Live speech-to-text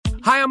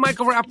Hi, I'm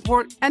Michael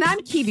Rappaport. And I'm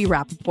Kibi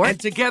Rappaport. And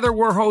together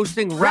we're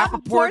hosting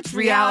Rappaport's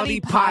Reality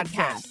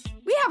Podcast.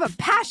 We have a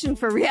passion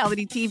for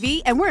reality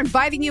TV, and we're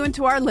inviting you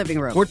into our living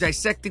room. We're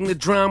dissecting the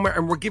drama,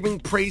 and we're giving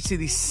praise to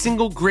the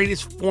single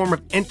greatest form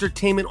of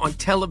entertainment on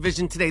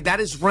television today.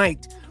 That is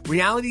right.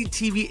 Reality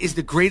TV is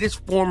the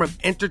greatest form of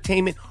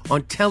entertainment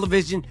on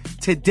television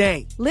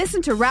today.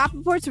 Listen to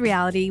Rappaport's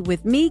Reality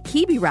with me,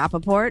 Kibi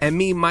Rappaport. And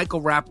me,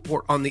 Michael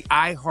Rappaport, on the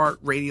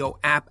iHeartRadio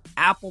app,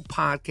 Apple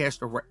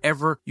Podcast, or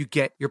wherever you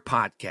get your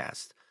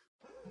podcast.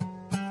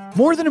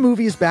 More Than a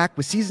Movie is back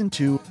with Season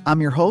 2. I'm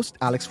your host,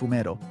 Alex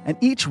Fumero. And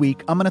each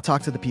week, I'm going to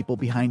talk to the people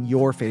behind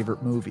your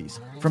favorite movies.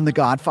 From The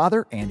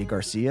Godfather, Andy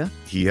Garcia.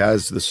 He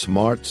has the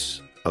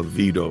smarts of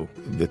Vito,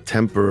 the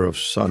temper of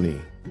Sonny,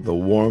 the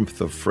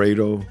warmth of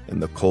Fredo, and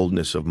the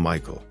coldness of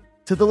Michael.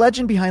 To the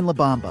legend behind La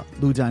Bamba,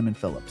 Lou Diamond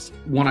Phillips.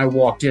 When I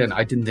walked in,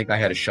 I didn't think I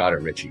had a shot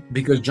at Richie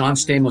because John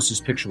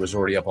Stamos' picture was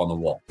already up on the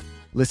wall.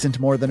 Listen to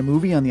More Than a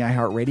Movie on the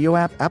iHeartRadio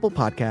app, Apple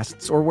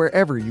Podcasts, or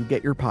wherever you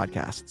get your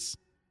podcasts.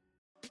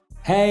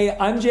 Hey,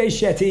 I'm Jay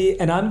Shetty,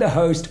 and I'm the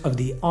host of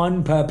the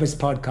On Purpose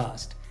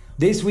podcast.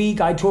 This week,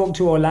 I talked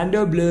to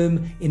Orlando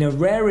Bloom in a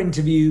rare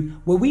interview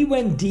where we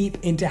went deep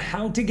into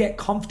how to get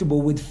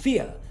comfortable with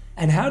fear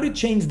and how to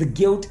change the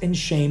guilt and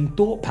shame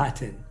thought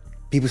pattern.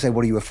 People say,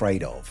 what are you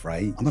afraid of,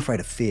 right? I'm afraid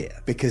of fear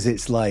because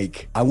it's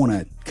like I want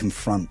to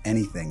confront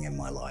anything in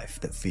my life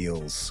that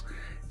feels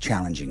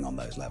challenging on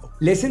those levels.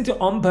 Listen to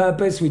On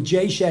Purpose with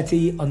Jay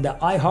Shetty on the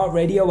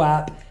iHeartRadio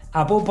app,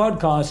 Apple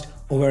Podcast,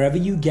 or wherever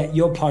you get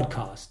your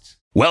podcasts.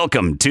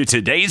 Welcome to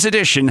today's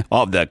edition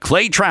of the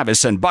Clay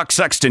Travis and Buck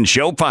Sexton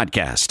Show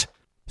podcast.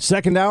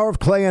 Second hour of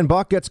Clay and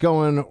Buck gets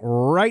going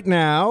right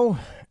now.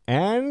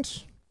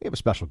 And we have a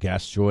special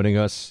guest joining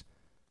us,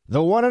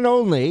 the one and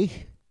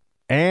only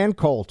Ann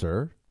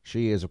Coulter.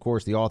 She is, of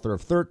course, the author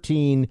of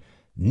 13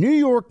 New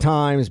York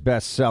Times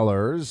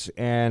bestsellers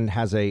and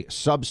has a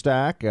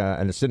Substack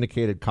and a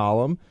syndicated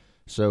column.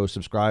 So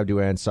subscribe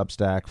to Ann's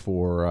Substack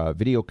for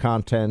video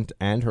content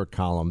and her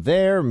column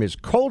there. Ms.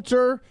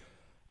 Coulter,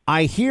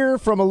 I hear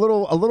from a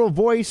little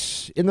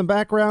voice in the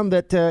background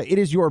that it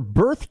is your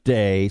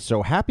birthday.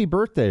 So happy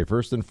birthday,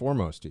 first and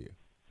foremost, to you.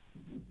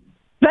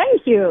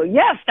 Thank you.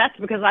 Yes, that's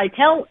because I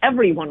tell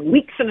everyone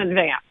weeks in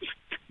advance.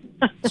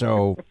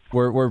 So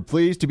we're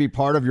pleased to be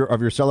part of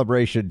your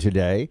celebration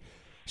today.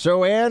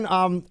 So, Ann,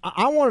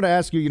 I wanted to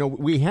ask you,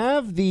 we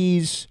have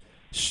these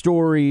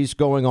stories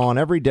going on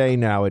every day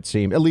now, it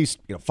seems. At least,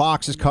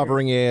 Fox is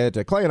covering it.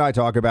 Clay and I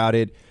talk about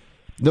it.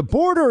 The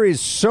border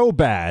is so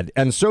bad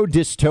and so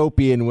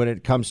dystopian when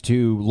it comes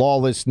to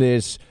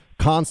lawlessness,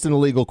 constant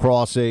illegal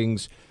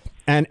crossings.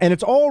 And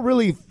it's all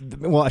really,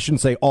 well, I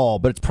shouldn't say all,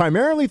 but it's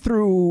primarily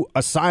through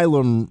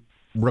asylum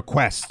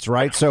requests,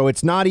 right? So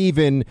it's not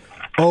even,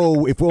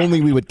 if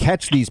only we would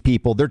catch these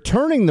people. They're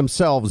turning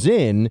themselves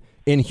in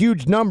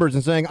huge numbers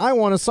and saying, I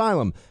want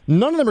asylum.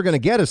 None of them are going to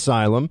get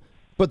asylum,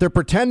 but they're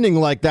pretending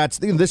like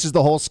this is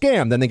the whole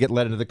scam. Then they get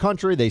let into the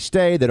country, they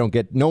stay,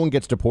 no one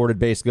gets deported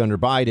basically under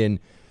Biden.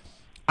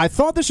 I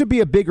thought this would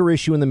be a bigger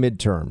issue in the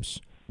midterms.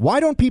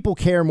 Why don't people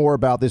care more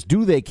about this?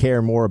 Do they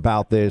care more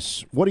about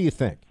this? What do you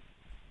think?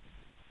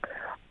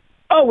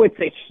 Oh, it's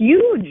a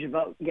huge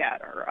vote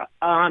getter.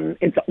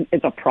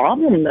 It's a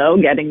problem, though,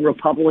 getting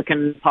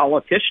Republican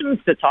politicians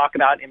to talk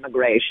about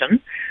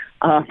immigration,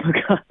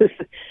 because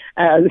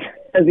as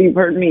you've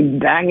heard me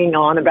banging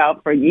on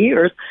about for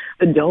years,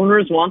 the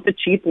donors want the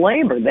cheap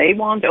labor. They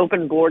want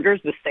open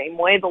borders the same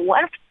way the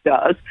left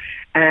does,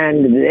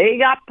 and they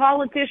got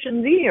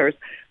politicians' ears.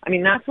 I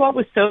mean, that's what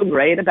was so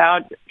great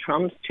about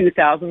Trump's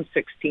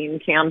 2016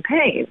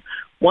 campaign.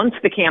 Once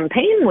the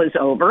campaign was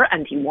over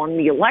and he won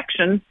the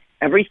election,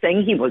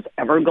 everything he was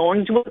ever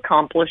going to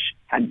accomplish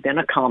had been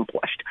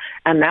accomplished.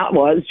 And that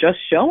was just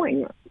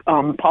showing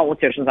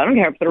politicians, I don't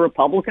care if they're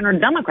Republican or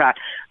Democrat,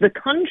 the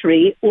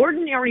country,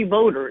 ordinary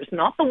voters,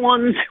 not the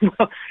ones who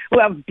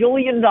have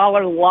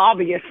billion-dollar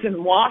lobbyists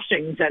in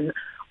Washington,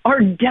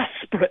 are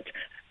desperate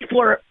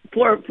for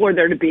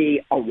there to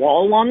be a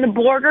wall on the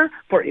border,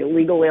 for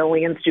illegal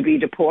aliens to be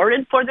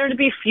deported, for there to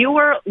be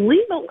fewer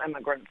legal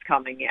immigrants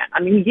coming in. I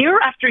mean, year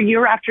after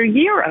year after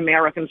year,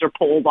 Americans are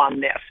polled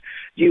on this.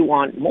 Do you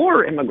want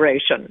more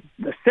immigration?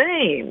 The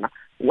same.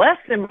 Less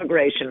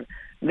immigration?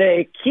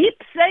 They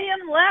keep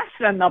saying less,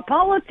 and the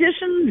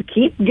politicians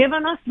keep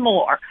giving us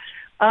more.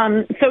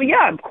 So,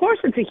 yeah, of course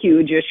it's a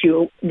huge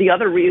issue. The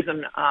other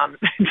reason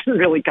it didn't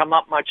really come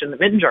up much in the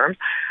midterms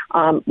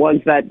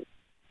was that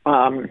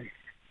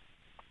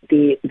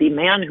the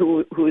man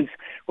who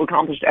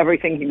accomplished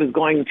everything he was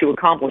going to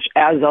accomplish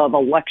as of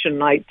election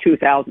night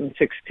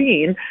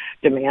 2016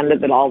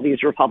 demanded that all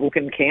these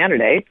Republican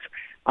candidates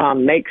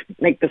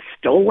make the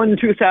stolen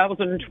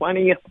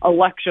 2020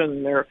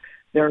 election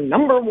their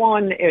number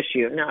one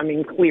issue. Now, I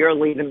mean,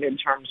 clearly the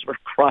midterms were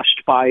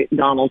crushed by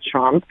Donald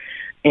Trump.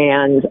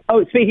 And,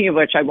 speaking of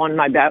which, I won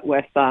my bet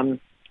with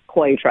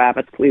Clay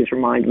Travis. Please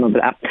remind him of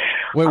that.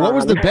 Wait, what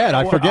was the bet?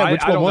 I forget.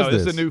 Which one was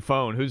this? This is a new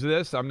phone. Who's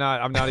this? I'm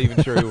not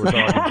even sure who we're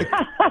talking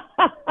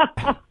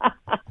to.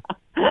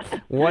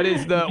 What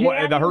is the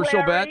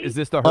Herschel bet? Is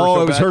this the Herschel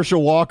Oh, it was bet?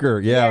 Herschel Walker.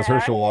 Yeah, it was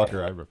Herschel Walker.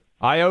 I remember.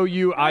 I owe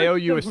you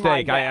a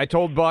steak. I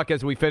told Buck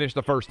as we finished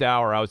the first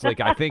hour, I was like,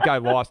 I think I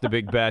lost a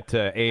big bet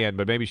to Ann,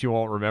 but maybe she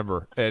won't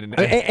remember. And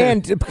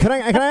can I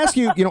ask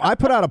you, I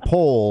put out a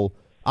poll.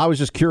 I was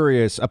just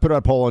curious. I put out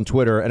a poll on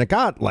Twitter, and it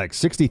got like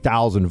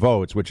 60,000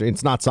 votes, which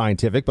it's not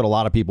scientific, but a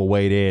lot of people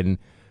weighed in.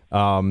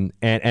 And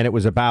it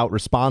was about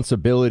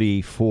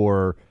responsibility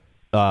for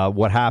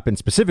what happened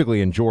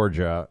specifically in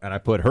Georgia. And I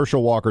put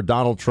Herschel Walker,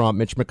 Donald Trump,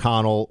 Mitch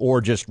McConnell, or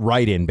just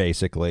write-in,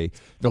 basically.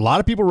 A lot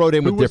of people wrote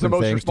in with different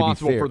things. Who was the most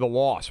responsible for the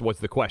loss was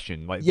the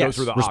question. Like, yes, those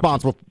were the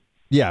responsible. options.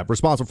 Yeah,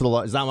 responsible for the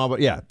loss. Is that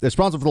one? Yeah,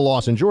 responsible for the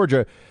loss in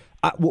Georgia.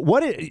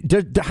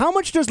 How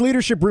much does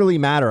leadership really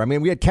matter? I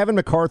mean, we had Kevin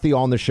McCarthy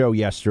on the show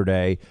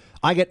yesterday.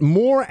 I get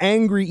more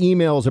angry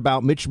emails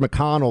about Mitch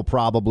McConnell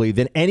probably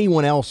than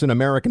anyone else in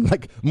America,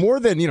 like more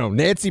than,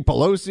 Nancy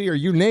Pelosi or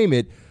you name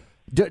it.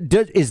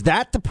 Is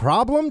that the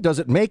problem? Does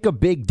it make a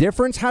big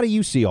difference? How do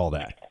you see all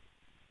that?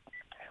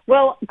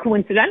 Well,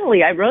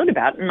 coincidentally, I wrote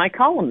about it in my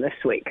column this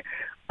week.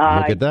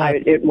 Look at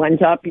that. It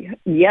went up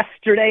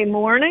yesterday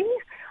morning.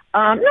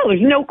 No, there's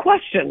no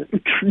question.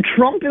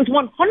 Trump is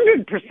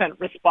 100%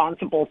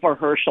 responsible for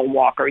Herschel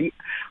Walker.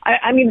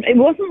 I mean, it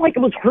wasn't like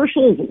it was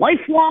Herschel's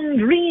lifelong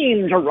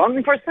dream to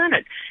run for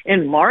Senate.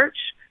 In March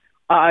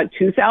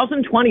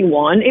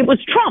 2021, it was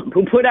Trump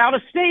who put out a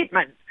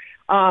statement.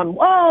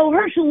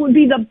 Herschel would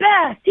be the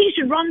best. He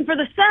should run for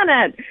the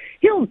Senate.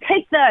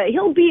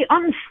 He'll be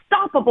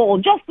unstoppable,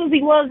 just as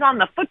he was on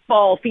the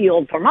football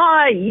field for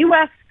my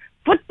U.S.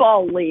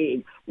 Football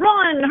League.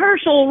 Run,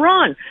 Herschel,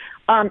 run.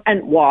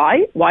 And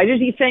why? Why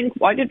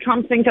did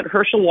Trump think that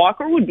Herschel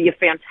Walker would be a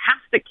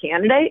fantastic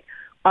candidate?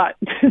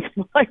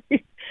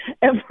 Despite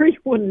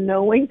everyone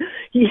knowing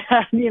he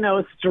had,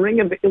 a string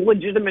of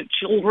illegitimate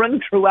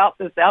children throughout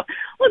the South.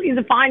 Look, he's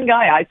a fine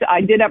guy.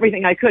 I did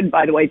everything I could,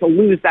 by the way, to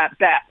lose that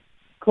bet.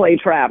 Clay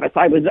Travis.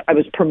 I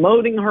was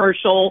promoting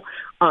Herschel.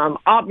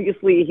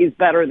 Obviously, he's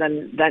better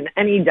than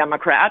any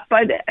Democrat.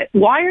 But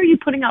why are you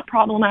putting up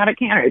problematic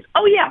candidates?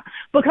 Oh, yeah,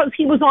 because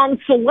he was on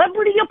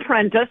Celebrity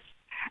Apprentice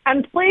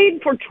and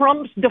played for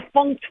Trump's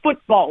defunct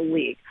football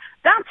league.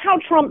 That's how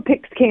Trump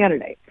picks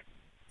candidates.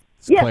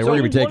 Yes, Clay, we're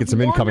going to be taking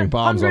some incoming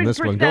bombs on this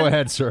one. Go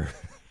ahead, sir.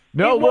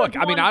 No, look,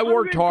 I mean, I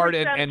worked hard,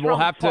 and we'll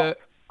have to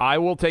 – I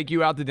will take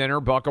you out to dinner.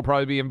 Buck will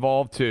probably be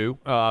involved, too,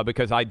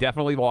 because I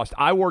definitely lost.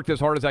 I worked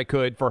as hard as I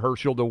could for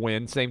Herschel to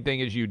win. Same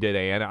thing as you did,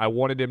 Ann. I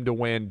wanted him to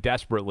win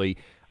desperately.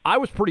 I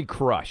was pretty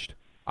crushed.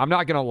 I'm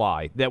not going to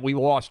lie, that we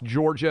lost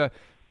Georgia,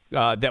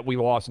 that we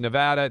lost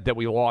Nevada, that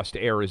we lost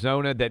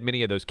Arizona, that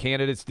many of those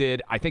candidates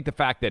did. I think the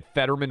fact that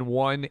Fetterman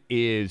won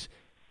is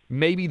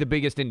maybe the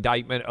biggest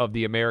indictment of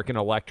the American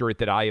electorate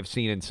that I have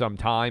seen in some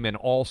time, and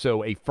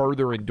also a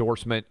further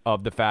endorsement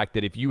of the fact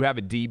that if you have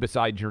a D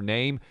beside your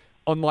name,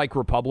 unlike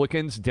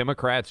Republicans,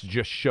 Democrats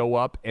just show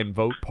up and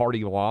vote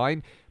party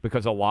line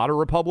because a lot of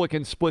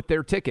Republicans split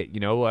their ticket.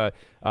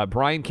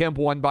 Brian Kemp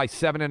won by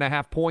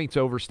 7.5 points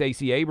over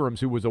Stacey Abrams,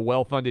 who was a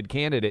well-funded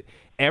candidate.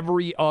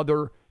 Every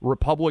other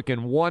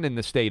Republican won in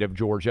the state of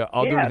Georgia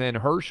other than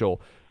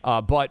Herschel.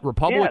 But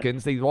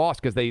Republicans, they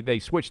lost because they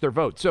switched their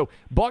votes. So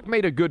Buck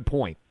made a good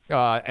point.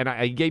 And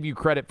I gave you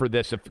credit for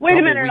this Wait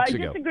a minute, weeks I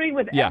ago. disagree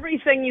with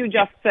everything you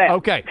just said.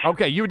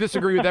 Okay, you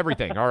disagree with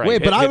everything. All right.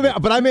 Wait, but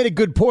I made a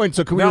good point,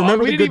 so can we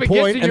remember the good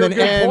point and then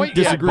Ann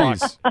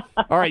disagrees?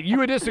 All right,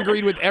 you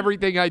disagreed with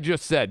everything I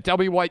just said. Tell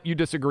me what you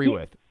disagree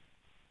with.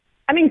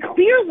 I mean,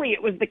 clearly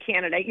it was the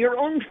candidate. Your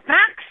own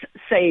facts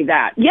say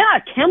that. Yeah,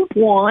 Kemp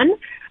won.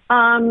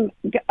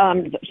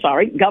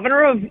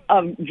 Governor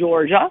of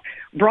Georgia,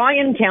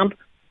 Brian Kemp,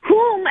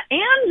 whom,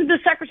 and the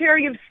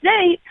Secretary of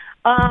State,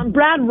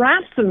 Brad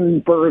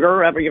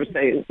Raffensperger, ever you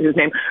say his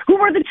name, who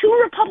are the two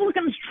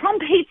Republicans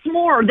Trump hates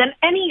more than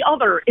any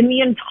other in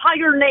the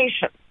entire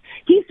nation.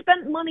 He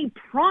spent money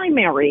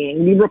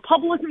primarying the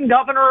Republican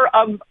governor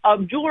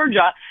of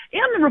Georgia,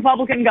 and the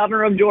Republican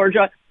governor of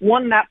Georgia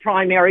won that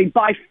primary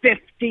by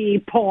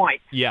 50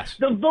 points. Yes.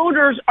 The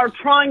voters are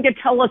trying to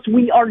tell us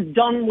we are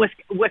done with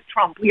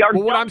Trump. We are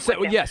what done I'm saying,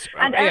 with him. yes,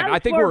 and I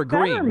think we're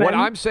agreeing. Fetterman, what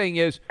I'm saying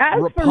is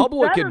Fetterman,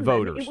 Republican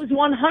voters. It was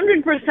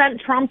 100%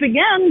 Trump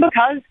again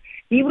because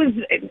he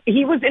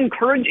was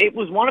encouraged. It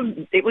was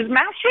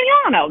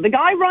Mastriano, the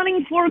guy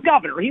running for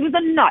governor. He was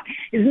a nut.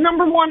 His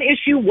number one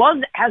issue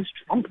was, as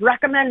Trump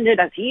recommended,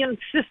 as he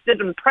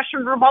insisted and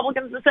pressured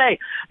Republicans to say,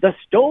 the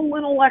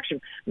stolen election.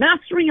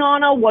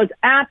 Mastriano was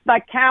at the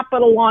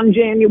Capitol on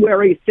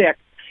January 6th.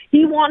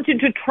 He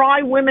wanted to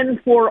try women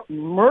for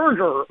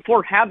murder,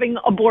 for having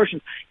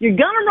abortions. You're going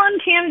to run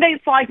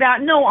candidates like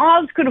that? No,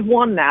 Oz could have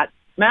won that.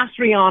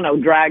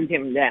 Mastriano dragged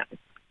him down.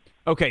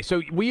 Okay,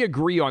 so we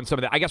agree on some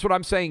of that. I guess what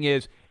I'm saying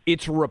is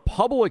it's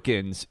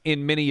Republicans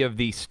in many of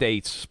these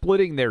states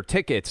splitting their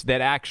tickets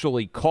that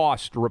actually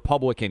cost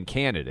Republican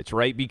candidates,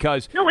 right?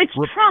 Because no, it's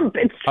Trump.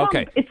 It's Trump.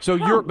 Okay, it's so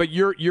Trump.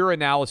 your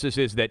analysis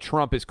is that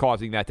Trump is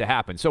causing that to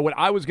happen. So what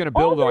I was going to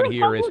build on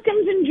here is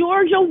Republicans in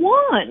Georgia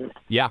won.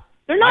 Yeah.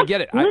 They're not I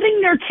get it. splitting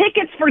their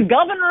tickets for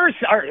governors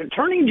or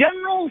attorney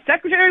general,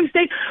 secretary of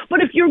state. But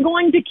if you're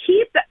going to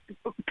keep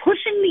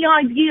pushing the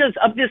ideas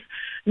of this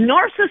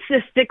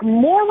narcissistic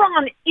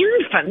moron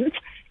infant,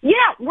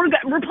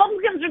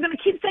 Republicans are going to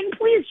keep saying,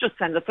 please just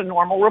send us a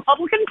normal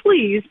Republican,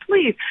 please,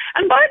 please.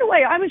 And by the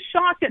way, I was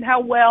shocked at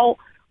how well,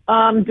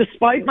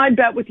 despite my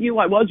bet with you,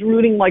 I was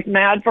rooting like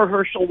mad for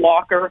Herschel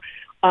Walker.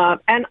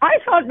 And I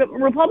thought that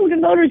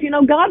Republican voters,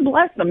 God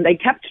bless them. They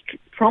kept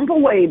Trump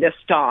away this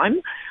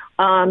time.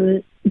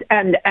 And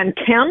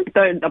Kemp,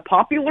 the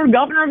popular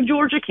governor of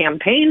Georgia,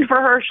 campaigned for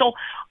Herschel.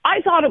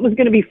 I thought it was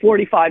going to be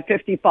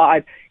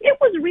 45-55. It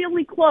was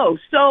really close.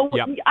 So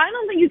I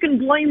don't think you can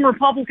blame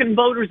Republican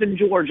voters in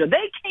Georgia.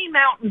 They came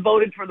out and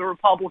voted for the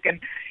Republican,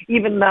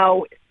 even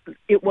though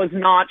it was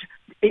not.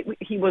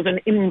 He was an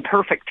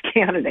imperfect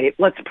candidate.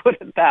 Let's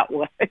put it that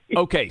way.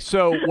 Okay,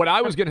 so what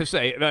I was going to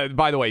say,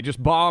 by the way,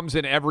 just bombs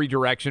in every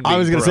direction. I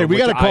was going to say, we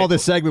got to call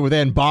this segment with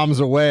 "and bombs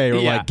away"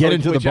 or get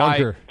into the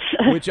bunker.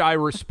 Which I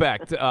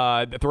respect,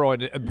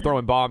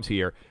 throwing bombs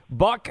here.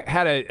 Buck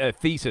had a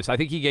thesis. I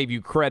think he gave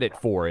you credit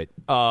for it.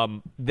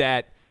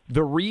 That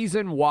the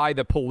reason why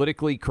the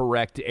politically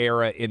correct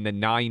era in the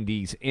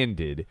 90s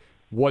ended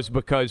was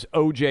because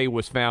O.J.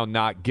 was found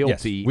not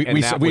guilty.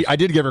 Yes. I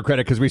did give her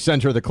credit because we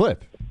sent her the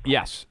clip.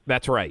 Yes,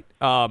 that's right.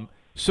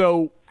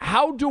 So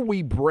how do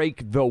we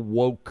break the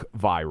woke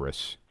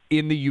virus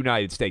in the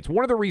United States?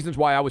 One of the reasons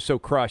why I was so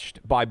crushed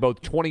by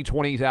both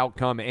 2020's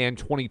outcome and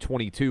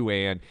 2022,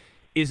 Ann,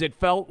 is it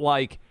felt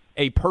like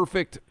a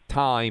perfect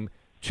time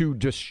to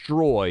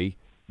destroy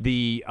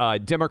the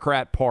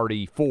Democrat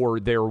Party for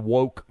their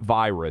woke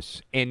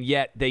virus, and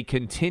yet they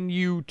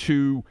continue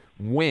to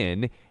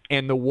win,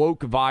 and the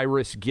woke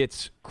virus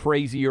gets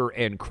crazier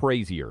and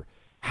crazier.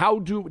 How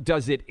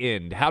does it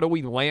end? How do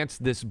we lance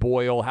this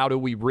boil? How do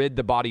we rid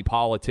the body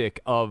politic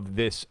of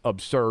this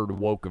absurd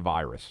woke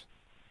virus?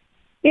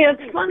 Yeah,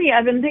 it's funny.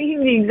 I've been thinking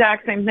the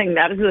exact same thing.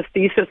 That is the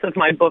thesis of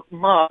my book,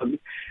 Mug.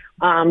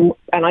 And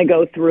I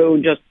go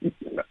through just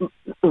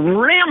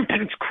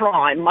rampant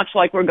crime, much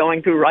like we're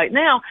going through right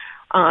now,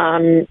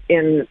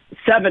 in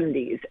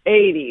 70s,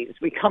 80s.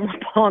 We come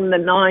upon the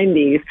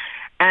 90s.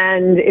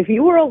 And if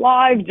you were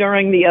alive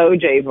during the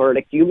O.J.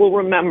 verdict, you will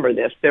remember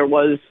this. There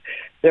was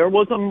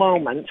a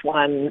moment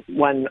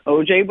when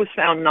O.J. was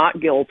found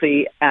not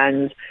guilty,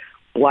 and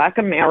Black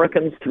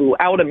Americans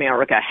throughout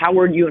America,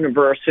 Howard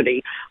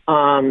University,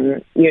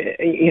 fast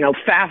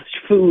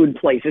food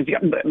places,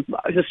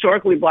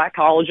 historically Black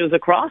colleges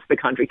across the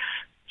country,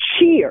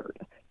 cheered.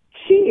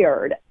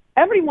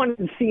 Everyone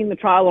had seen the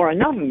trial or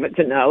enough of it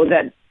to know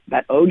that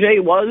O.J.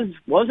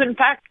 was in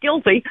fact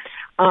guilty.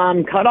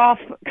 Cut off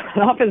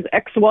his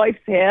ex-wife's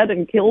head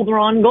and killed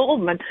Ron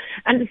Goldman.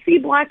 And to see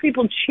Black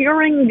people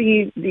cheering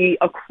the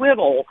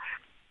acquittal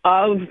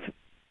of,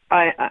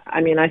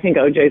 I think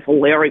O.J.'s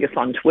hilarious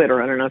on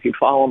Twitter. I don't know if you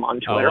follow him on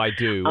Twitter. Oh, I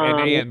do.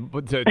 And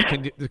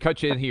to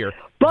cut you in here,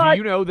 do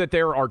you know that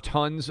there are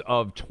tons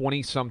of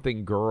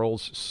 20-something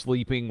girls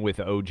sleeping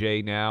with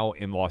O.J. now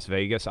in Las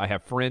Vegas? I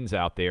have friends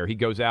out there. He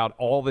goes out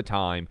all the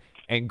time,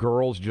 and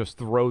girls just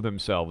throw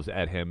themselves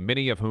at him,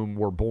 many of whom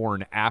were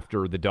born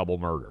after the double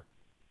murder.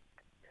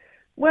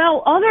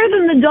 Well, other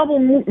than the double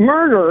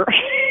murder,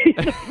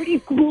 he's a pretty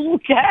cool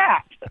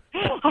cat.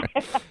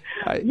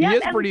 He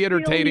is pretty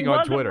entertaining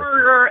on Twitter.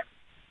 Murder,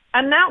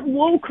 and that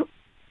woke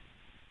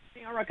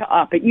America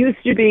up. It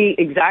used to be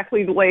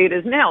exactly the way it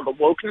is now, the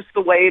wokeness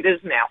the way it is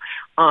now.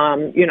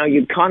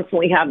 You'd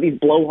constantly have these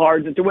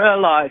blowhards that,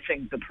 well, I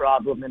think the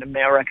problem in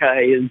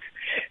America is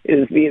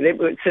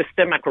the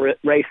systemic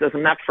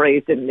racism. That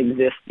phrase didn't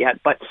exist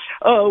yet, but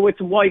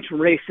it's white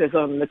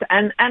racism.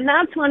 And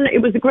that's when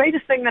it was the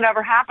greatest thing that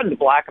ever happened to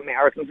Black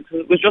Americans, because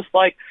it was just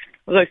like,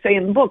 as I say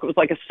in the book, it was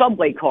like a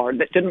subway card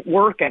that didn't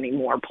work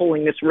anymore,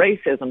 pulling this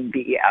racism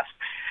BS.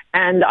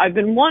 And I've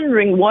been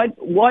wondering what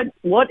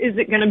is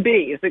it going to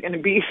be? Is it going to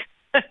be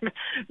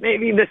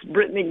maybe this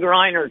Brittany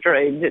Griner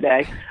trade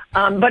today?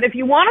 But if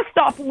you want to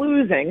stop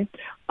losing,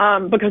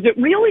 because it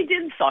really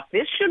did suck.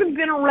 This should have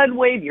been a red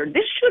wave year.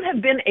 This should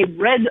have been a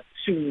red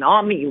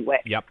tsunami wave.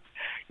 Yep.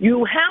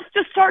 You have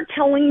to start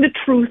telling the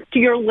truth to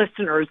your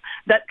listeners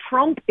that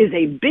Trump is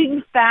a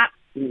big fat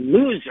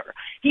loser.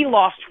 He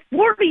lost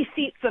 40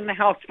 seats in the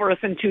House for us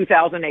in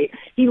 2008.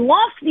 He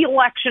lost the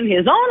election,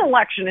 his own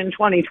election in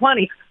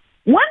 2020,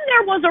 when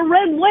there was a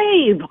red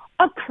wave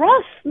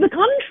across the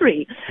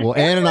country. Well,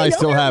 Ann and I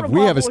still have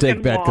a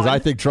stake bet because I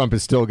think Trump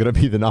is still going to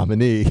be the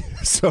nominee.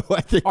 So I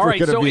think we're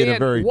going to be in a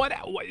very.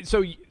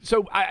 So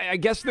I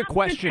guess the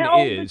question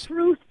tell is the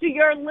truth to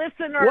your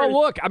listeners. Well,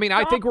 look, I mean,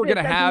 I think we're going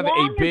to have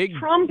a big.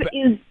 Trump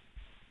is.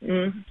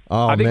 I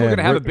think we're going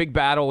to have a big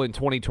battle in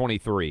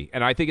 2023,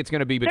 and I think it's going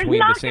to be between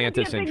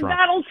DeSantis and Trump.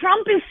 Battle.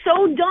 Trump is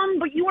so dumb,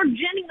 but you are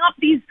ginning up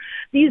these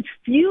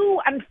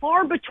few and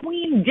far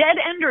between dead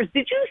enders.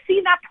 Did you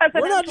see that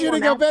presidential? We're not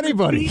ginning up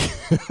anybody.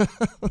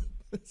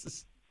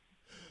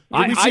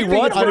 I think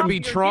it's going to be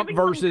Trump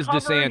versus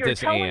DeSantis. You're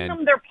telling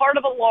them they're part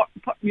of a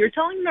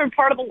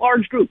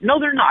large group. No,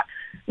 they're not.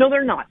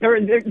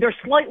 They're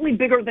slightly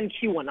bigger than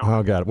QAnon.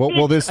 Oh God!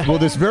 Well, this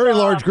very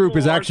large group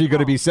is actually going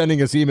to be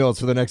sending us emails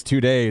for the next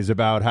 2 days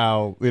about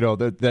how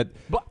that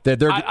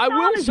they're.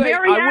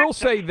 I will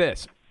say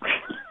this.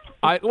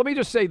 Let me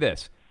just say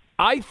this.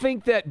 I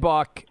think that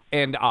Buck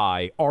and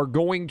I are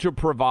going to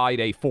provide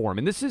a forum,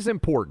 and this is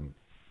important,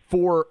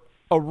 for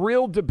a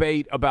real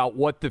debate about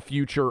what the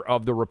future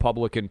of the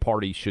Republican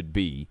Party should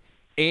be.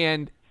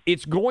 And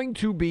it's going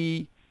to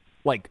be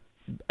like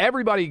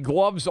everybody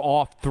gloves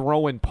off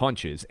throwing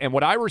punches. And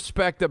what I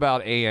respect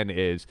about Ann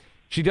is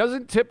she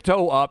doesn't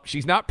tiptoe up.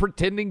 She's not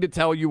pretending to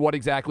tell you what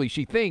exactly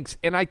she thinks.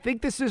 And I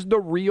think this is the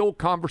real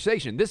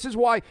conversation. This is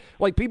why,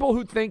 like, people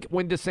who think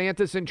when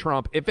DeSantis and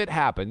Trump, if it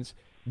happens,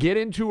 get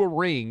into a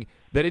ring,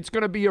 that it's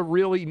going to be a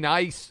really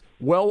nice,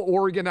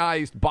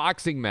 well-organized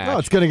boxing match. No,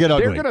 it's going to get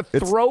ugly. They're going to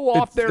throw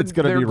off their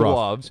rough.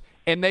 gloves,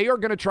 and they are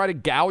going to try to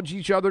gouge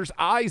each other's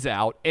eyes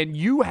out. And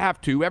you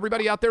have to,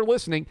 everybody out there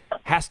listening,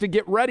 has to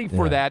get ready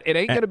for that. It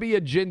ain't going to be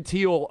a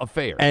genteel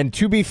affair. And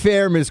to be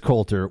fair, Ms.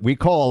 Coulter, we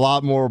call a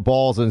lot more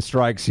balls and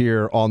strikes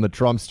here on the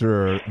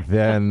Trumpster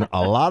than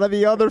a lot of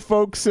the other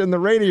folks in the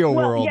radio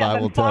world, I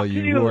will tell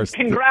you.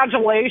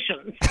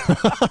 Congratulations.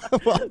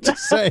 Well,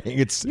 just saying,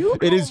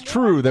 it is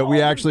true that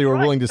we actually are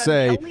willing to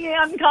say.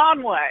 Kellyanne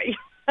Conway.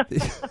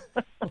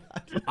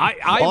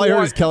 All I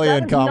heard is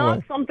Kellyanne Conway.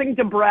 Not something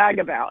to brag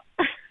about.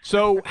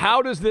 So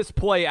how does this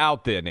play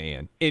out then,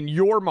 Ann? In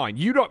your mind,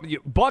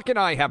 Buck and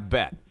I have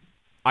bet.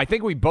 I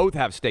think we both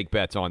have stake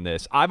bets on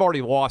this. I've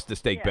already lost a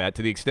stake bet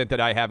to the extent that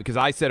I have because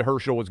I said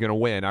Herschel was going to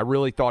win. I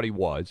really thought he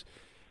was.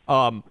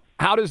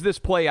 How does this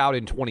play out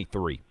in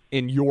 23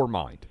 in your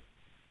mind?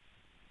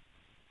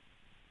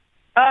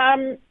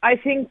 I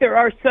think there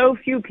are so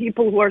few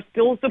people who are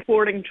still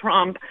supporting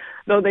Trump,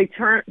 though they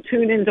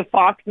tune into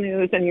Fox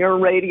News and your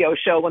radio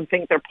show and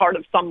think they're part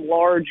of some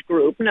large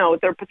group. No,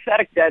 they're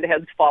pathetic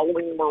deadheads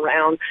following him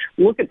around.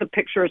 Look at the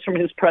pictures from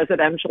his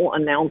presidential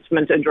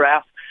announcement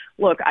address.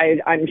 Look,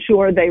 I'm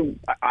sure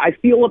I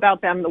feel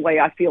about them the way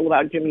I feel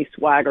about Jimmy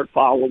Swaggart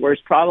followers.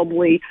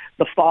 Probably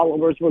the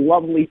followers were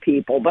lovely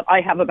people, but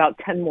I have about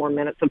 10 more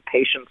minutes of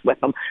patience with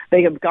them.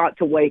 They have got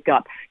to wake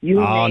up. We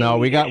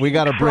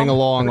got to bring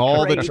along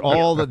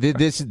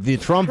the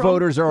Trump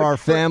voters are our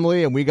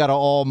family, and we got to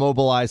all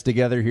mobilize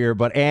together here.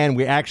 But Ann,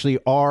 we actually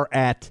are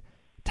at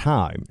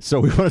time, so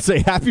we want to say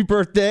happy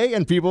birthday,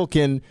 and people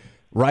can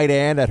write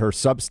Ann at her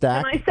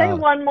Substack. Can I say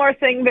one more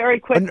thing very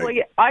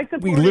quickly?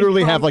 We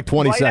literally have like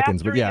 20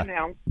 seconds, but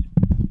yeah.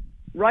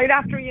 Right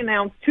after he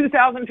announced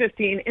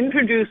 2015,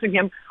 introducing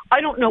him,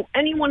 I don't know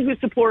anyone who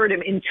supported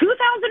him in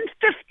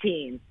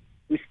 2015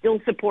 who still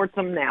supports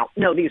him now.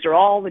 No, these are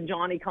all the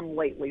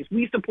Johnny-come-latelys.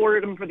 We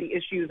supported him for the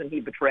issues, and he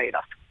betrayed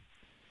us.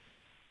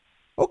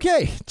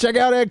 Okay, check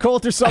out Ann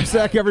Coulter's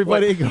Substack,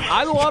 everybody.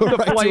 I love the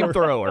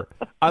flamethrower.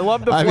 I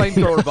love the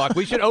flamethrower, Buck.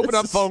 We should open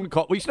up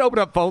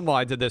phone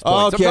lines at this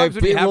point. Okay,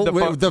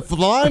 the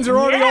lines are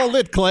already all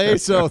lit, Clay.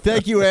 So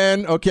thank you,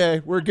 Ann.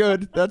 Okay, we're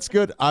good. That's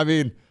good. I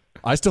mean,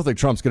 I still think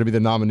Trump's going to be the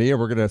nominee, and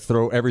we're going to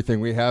throw everything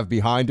we have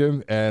behind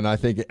him. And I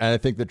think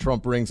that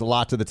Trump brings a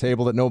lot to the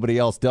table that nobody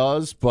else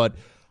does. But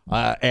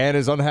Ann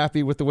is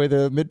unhappy with the way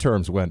the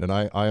midterms went, and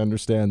I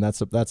understand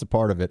that's a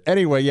part of it.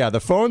 Anyway, yeah,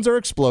 the phones are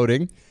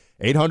exploding.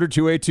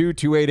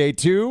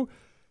 800-282-2882.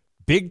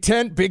 Big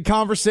tent, big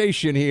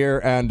conversation here.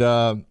 And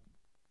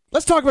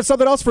let's talk about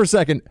something else for a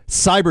second.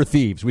 Cyber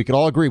thieves. We could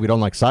all agree we don't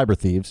like cyber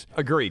thieves.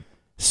 Agreed.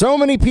 So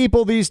many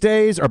people these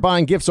days are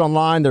buying gifts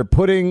online. They're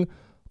putting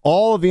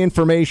all of the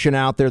information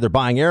out there. They're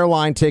buying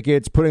airline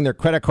tickets, putting their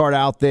credit card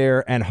out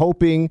there, and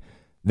hoping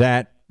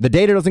that the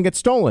data doesn't get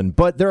stolen.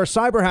 But there are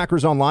cyber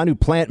hackers online who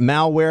plant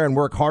malware and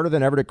work harder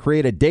than ever to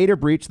create a data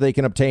breach so they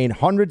can obtain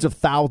hundreds of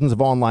thousands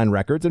of online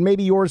records and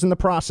maybe yours in the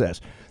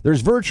process. There's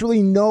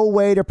virtually no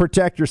way to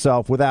protect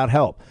yourself without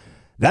help.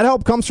 That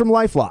help comes from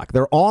LifeLock.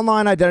 Their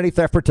online identity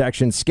theft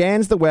protection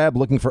scans the web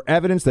looking for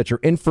evidence that your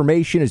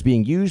information is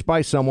being used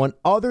by someone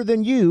other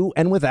than you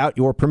and without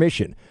your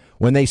permission.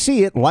 When they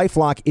see it,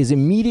 LifeLock is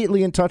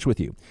immediately in touch with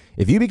you.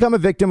 If you become a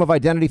victim of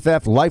identity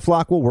theft,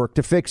 LifeLock will work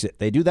to fix it.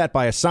 They do that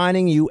by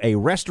assigning you a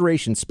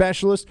restoration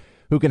specialist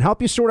who can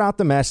help you sort out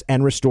the mess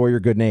and restore your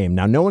good name.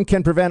 Now, no one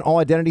can prevent all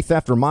identity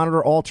theft or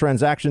monitor all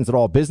transactions at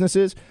all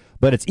businesses,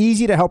 but it's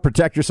easy to help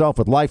protect yourself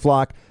with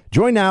LifeLock.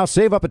 Join now,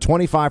 save up to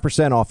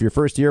 25% off your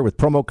first year with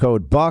promo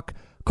code BUCK.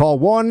 Call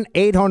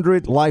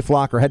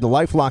 1-800-LifeLock or head to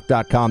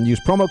LifeLock.com. Use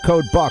promo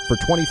code BUCK for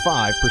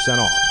 25%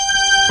 off.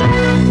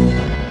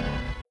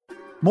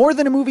 More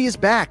Than a Movie is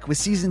back with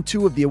season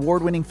 2 of the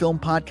award-winning film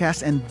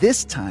podcast, and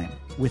this time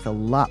with a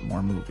lot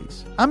more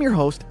movies. I'm your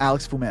host,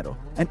 Alex Fumero,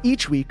 and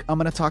each week I'm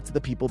going to talk to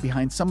the people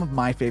behind some of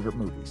my favorite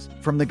movies.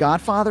 From The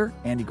Godfather,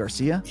 Andy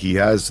Garcia. He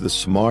has the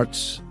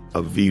smarts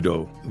of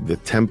Vito, the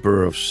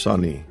temper of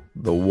Sonny,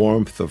 the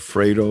warmth of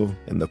Fredo,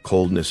 and the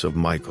coldness of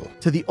Michael.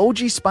 To the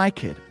OG Spy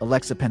Kid,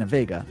 Alexa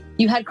Penavega.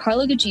 You had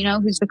Carla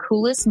Gugino, who's the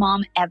coolest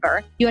mom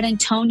ever. You had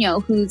Antonio,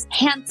 who's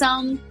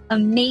handsome,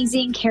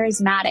 amazing,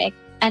 charismatic.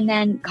 And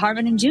then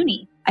Carmen and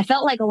Junie. I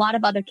felt like a lot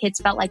of other kids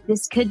felt like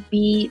this could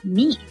be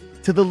me.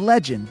 To the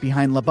legend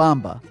behind La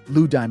Bamba,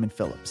 Lou Diamond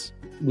Phillips.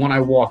 When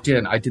I walked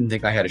in, I didn't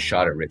think I had a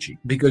shot at Richie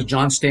because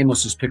John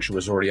Stamos' picture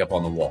was already up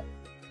on the wall.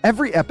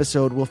 Every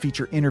episode will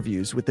feature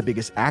interviews with the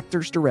biggest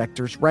actors,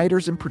 directors,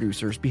 writers, and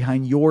producers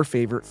behind your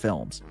favorite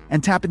films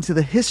and tap into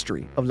the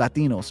history of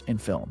Latinos in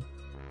film.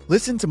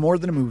 Listen to More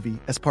Than a Movie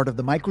as part of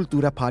the My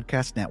Cultura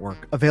Podcast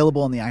Network,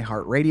 available on the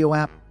iHeartRadio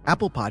app,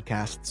 Apple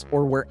Podcasts,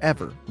 or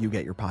wherever you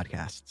get your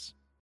podcasts.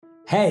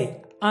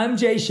 Hey, I'm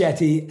Jay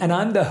Shetty, and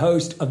I'm the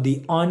host of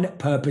the On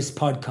Purpose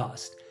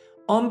podcast.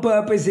 On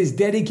Purpose is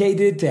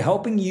dedicated to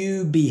helping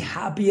you be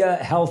happier,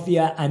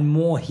 healthier, and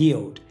more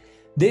healed.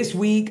 This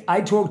week, I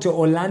talked to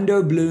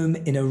Orlando Bloom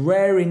in a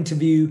rare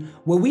interview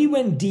where we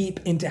went deep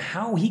into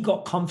how he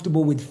got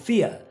comfortable with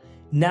fear,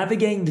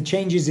 navigating the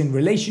changes in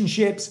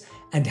relationships,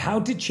 and how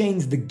to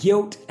change the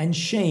guilt and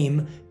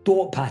shame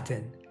thought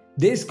pattern.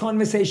 This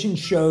conversation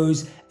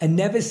shows a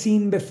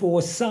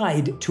never-seen-before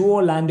side to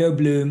Orlando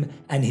Bloom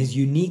and his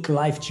unique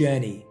life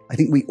journey. I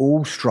think we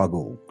all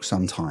struggle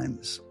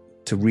sometimes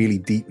to really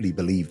deeply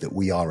believe that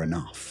we are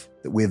enough,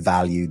 that we're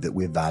valued, that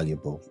we're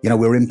valuable. You know,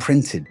 we're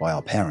imprinted by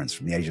our parents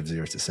from the age of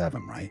 0 to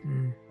 7, right?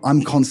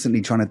 I'm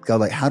constantly trying to go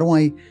like, how do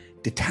I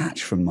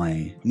detach from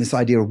this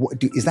idea of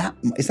is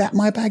that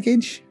my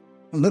baggage?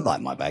 It doesn't look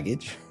like my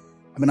baggage.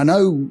 I mean, I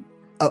know,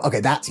 okay,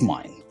 that's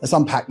mine. Let's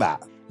unpack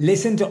that.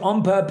 Listen to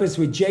On Purpose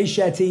with Jay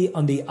Shetty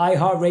on the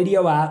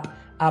iHeartRadio app,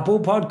 Apple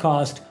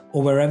Podcast,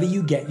 or wherever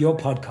you get your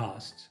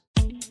podcasts.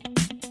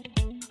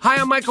 Hi,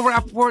 I'm Michael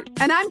Rappaport.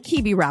 And I'm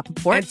Kibi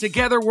Rappaport. And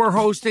together we're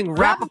hosting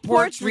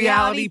Rappaport's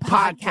Reality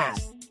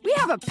Podcast. We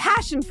have a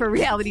passion for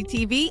reality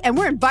TV, and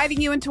we're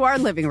inviting you into our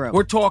living room.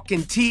 We're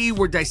talking tea,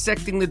 we're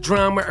dissecting the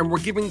drama, and we're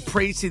giving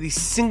praise to the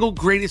single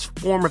greatest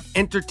form of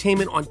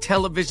entertainment on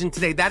television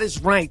today. That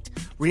is right.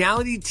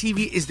 Reality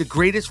TV is the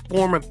greatest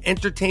form of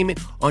entertainment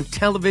on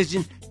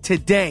television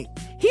today.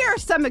 Here are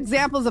some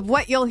examples of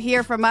what you'll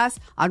hear from us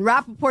on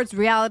Rappaport's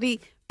Reality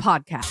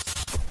Podcast.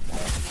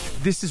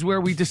 This is where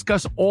we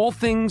discuss all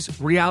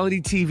things reality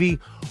TV,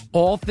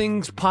 all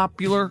things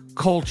popular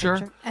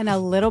culture. And a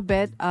little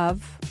bit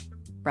of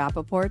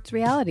Rappaport's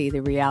reality,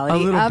 the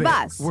reality of bit.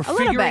 us. We're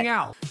figuring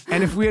out.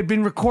 And if we had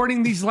been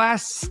recording these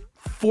last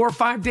 4 or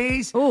 5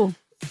 days,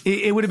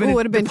 it would have been,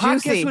 the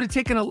podcast juicy. would have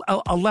taken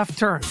a left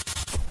turn.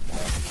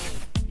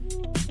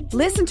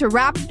 Listen to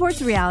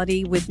Rappaport's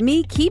Reality with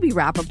me, Kibi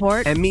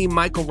Rappaport. And me,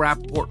 Michael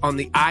Rappaport, on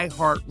the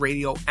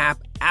iHeartRadio app,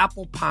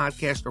 Apple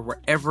Podcast, or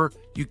wherever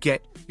you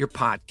get your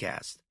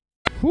podcast.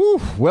 Whew.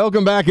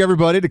 Welcome back,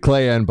 everybody, to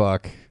Clay and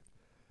Buck.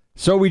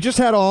 So we just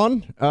had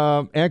on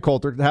Ann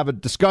Coulter to have a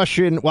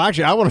discussion. Well,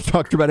 actually, I want to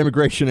talk about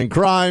immigration and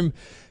crime.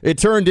 It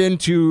turned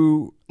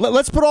into,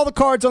 let's put all the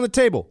cards on the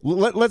table.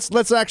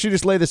 Let's actually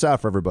just lay this out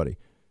for everybody.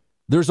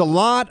 There's a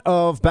lot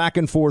of back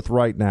and forth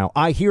right now.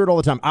 I hear it all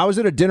the time. I was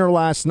at a dinner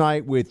last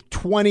night with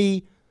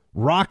 20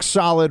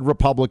 rock-solid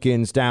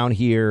Republicans down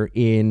here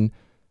in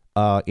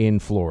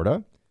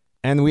Florida.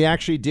 And we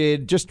actually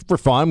did, just for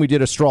fun, we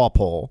did a straw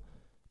poll.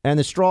 And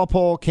the straw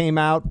poll came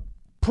out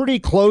pretty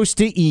close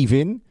to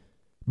even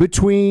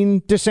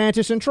between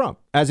DeSantis and Trump.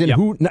 As in,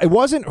 it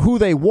wasn't who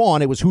they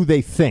want, it was who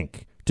they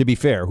think, to be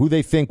fair, who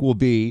they think will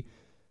be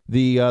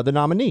the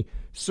nominee.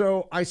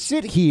 So I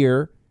sit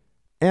here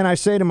and I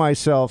say to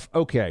myself,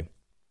 okay,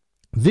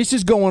 this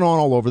is going on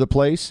all over the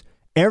place.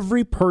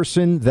 Every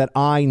person that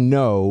I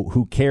know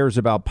who cares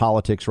about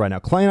politics right now,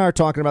 Clay and I are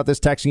talking about this,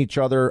 texting each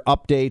other,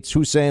 updates,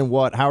 who's saying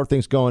what, how are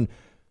things going,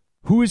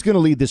 who is going to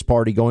lead this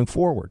party going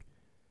forward?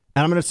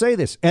 And I'm going to say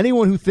this,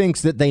 anyone who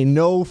thinks that they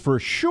know for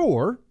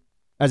sure,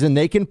 as in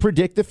they can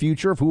predict the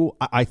future of who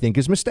I think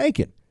is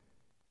mistaken.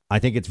 I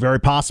think it's very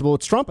possible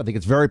it's Trump. I think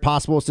it's very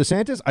possible it's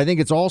DeSantis. I think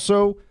it's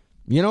also,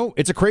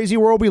 it's a crazy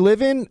world we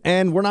live in,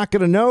 and we're not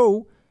going to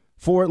know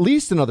for at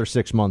least another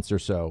 6 months or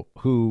so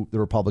who the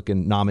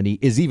Republican nominee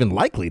is even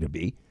likely to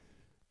be,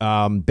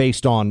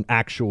 based on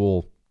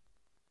actual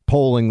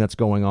polling that's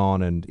going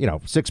on. And,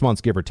 6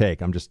 months, give or take.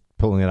 I'm just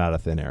pulling it out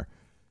of thin air.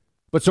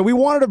 But so we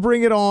wanted to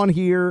bring it on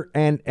here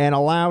and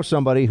allow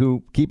somebody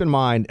who, keep in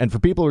mind, and for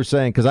people who are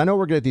saying, because I know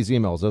we're going to get these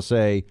emails, they'll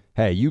say,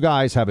 hey, you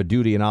guys have a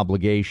duty and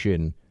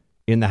obligation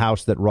in the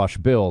house that Rush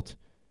built.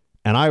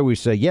 And I always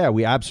say, yeah,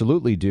 we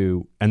absolutely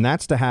do. And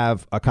that's to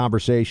have a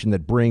conversation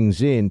that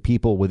brings in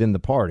people within the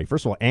party.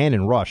 First of all, Ann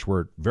and Rush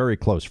were very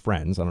close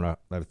friends. I don't know.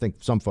 I think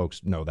some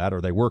folks know that,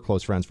 or they were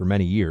close friends for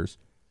many years.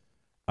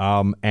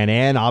 And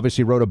Ann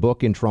obviously wrote a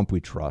book, In Trump We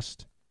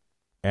Trust,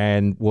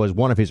 and was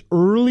one of his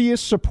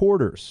earliest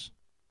supporters,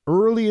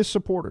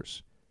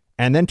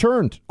 and then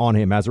turned on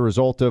him as a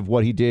result of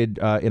what he did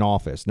in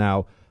office.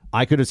 Now,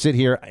 I could have sit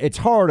here. It's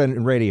hard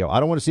in radio. I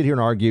don't want to sit here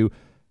and argue.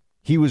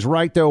 He was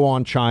right, though,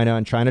 on China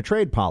and China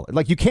trade policy.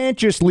 Like, you can't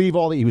just leave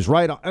all the... He was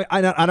right. I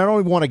don't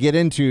even want to get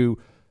into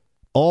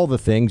all the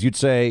things. You'd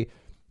say,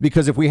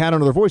 because if we had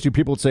another voice,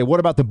 people would say, what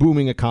about the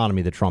booming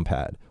economy that Trump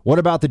had? What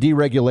about the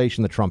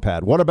deregulation that Trump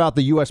had? What about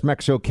the U.S.,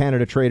 Mexico,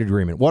 Canada trade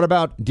agreement? What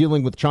about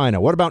dealing with China?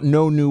 What about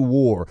no new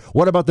war?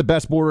 What about the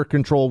best border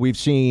control we've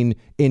seen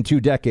in 2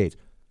 decades?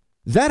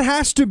 That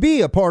has to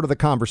be a part of the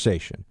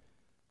conversation.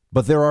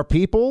 But there are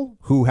people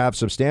who have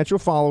substantial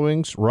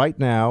followings right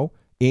now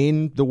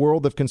in the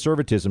world of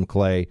conservatism,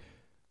 Clay,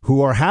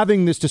 who are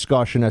having this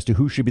discussion as to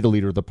who should be the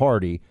leader of the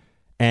party.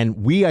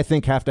 And we, I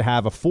think, have to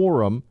have a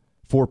forum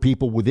for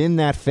people within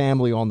that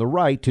family on the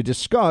right to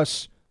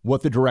discuss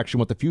what the direction,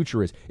 what the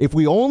future is. If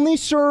we only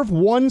serve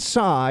one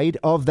side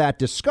of that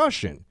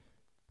discussion,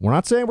 we're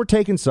not saying we're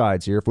taking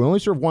sides here. If we only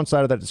serve one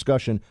side of that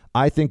discussion,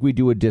 I think we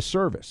do a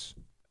disservice.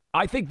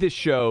 I think this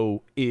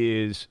show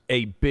is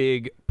a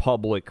big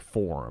public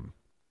forum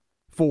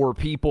for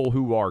people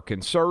who are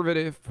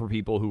conservative, for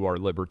people who are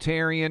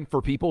libertarian,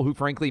 for people who,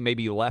 frankly,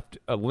 maybe left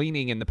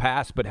leaning in the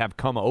past but have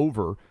come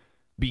over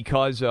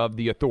because of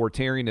the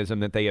authoritarianism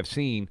that they have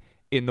seen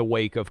in the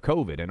wake of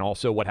COVID and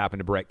also what happened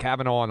to Brett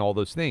Kavanaugh and all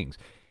those things.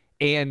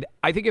 And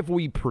I think if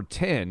we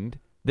pretend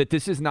that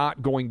this is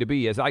not going to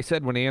be, as I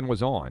said when Ann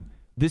was on,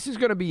 this is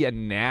going to be a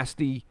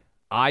nasty,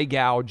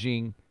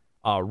 eye-gouging,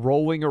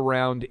 rolling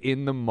around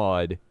in the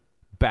mud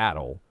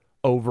battle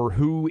over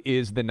who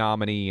is the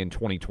nominee in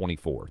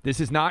 2024. This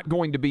is not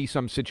going to be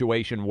some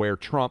situation where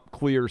Trump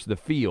clears the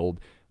field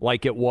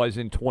like it was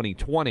in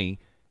 2020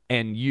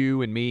 and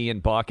you and me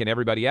and Buck and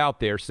everybody out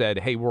there said,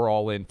 hey, we're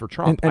all in for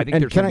Trump. I think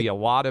there's going to be a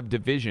lot of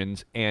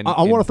divisions. And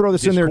I want to throw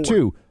this in there,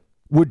 too.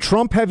 Would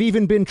Trump have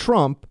even been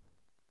Trump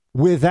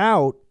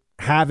without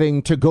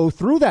having to go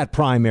through that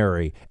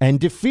primary and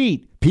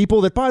defeat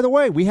people that, by the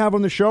way, we have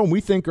on the show and we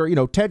think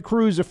are, Ted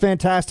Cruz, a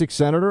fantastic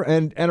senator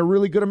and a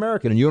really good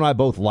American. And you and I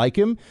both like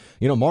him.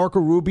 Marco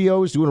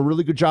Rubio is doing a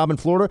really good job in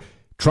Florida.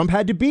 Trump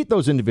had to beat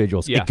those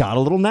individuals. Yeah. It got a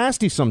little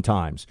nasty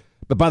sometimes.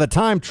 But by the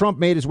time Trump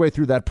made his way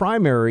through that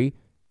primary,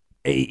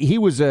 he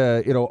was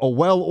a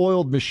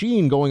well-oiled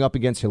machine going up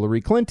against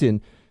Hillary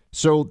Clinton.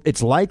 So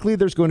it's likely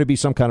there's going to be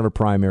some kind of a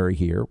primary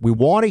here. We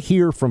want to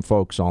hear from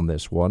folks on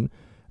this one.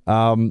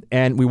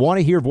 And we want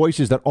to hear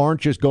voices that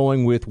aren't just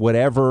going with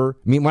whatever.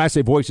 I mean, when I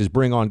say voices,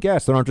 bring on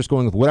guests that aren't just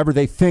going with whatever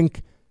they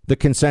think the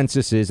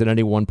consensus is at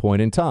any one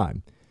point in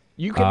time.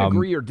 You can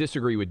agree or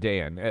disagree with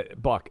Dan,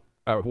 Buck,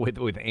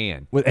 with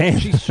Ann. With Ann.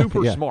 She's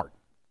super smart.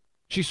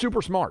 She's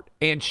super smart.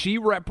 And she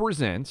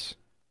represents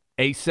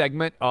a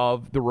segment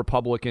of the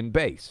Republican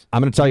base.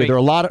 I'm going to tell you, there are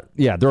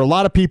a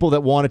lot of people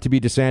that want it to be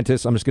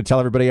DeSantis. I'm just going to tell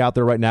everybody out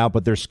there right now,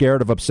 but they're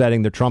scared of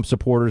upsetting the Trump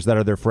supporters that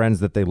are their friends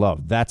that they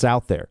love. That's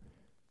out there.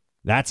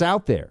 That's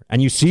out there.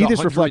 And you see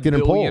this reflected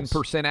in polls.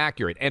 %100%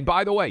 accurate. And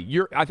by the way,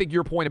 I think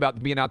your point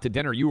about being out to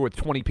dinner, you were with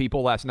 20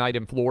 people last night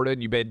in Florida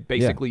and you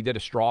basically did a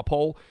straw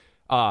poll.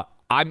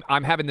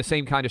 I'm having the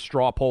same kind of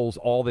straw polls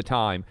all the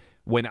time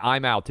when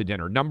I'm out to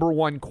dinner. Number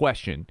one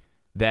question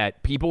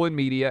that people in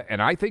media,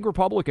 and I think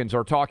Republicans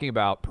are talking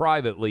about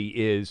privately,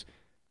 is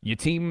you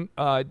team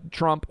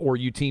Trump or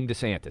you team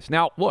DeSantis.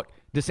 Now, look,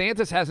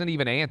 DeSantis hasn't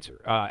even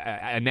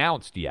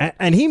announced yet.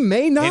 And he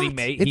may not. And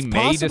he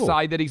may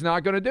decide that he's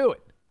not going to do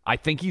it. I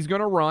think he's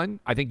going to run.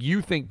 I think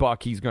you think,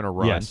 Buck, he's going to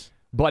run. Yes.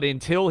 But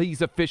until he's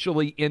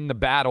officially in the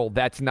battle,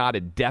 that's not a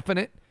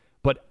definite.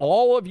 But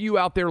all of you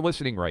out there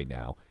listening right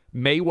now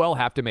may well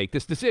have to make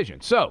this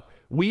decision. So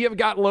we have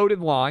got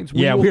loaded lines.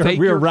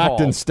 We're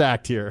racked and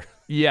stacked here.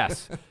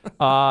 Yes.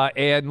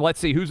 And let's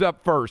see, who's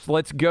up first?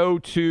 Let's go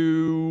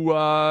to,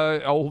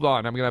 hold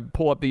on, I'm going to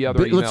pull up the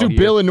other email. Let's do here.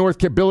 Bill in North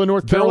Carolina. Bill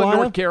in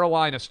North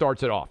Carolina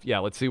starts it off. Yeah,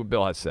 let's see what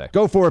Bill has to say.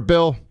 Go for it,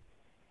 Bill.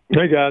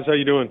 Hey, guys. How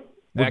you doing?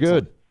 We're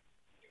good.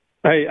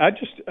 Hey, I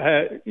just,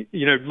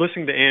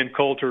 listening to Ann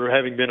Coulter,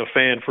 having been a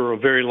fan for a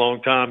very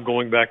long time,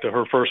 going back to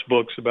her first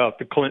books about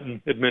the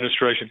Clinton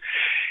administration,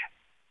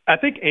 I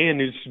think Ann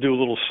needs to do a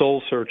little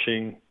soul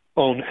searching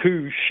on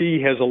who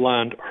she has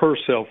aligned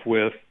herself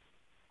with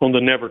on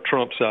the never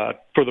Trump side.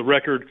 For the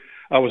record,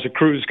 I was a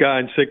Cruz guy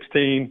in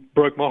 2016,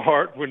 broke my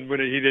heart when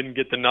he didn't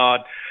get the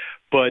nod.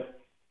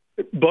 But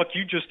Buck,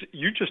 you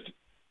just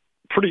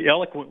pretty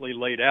eloquently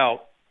laid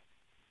out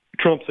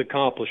Trump's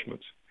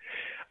accomplishments.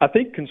 I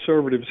think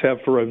conservatives have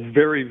for a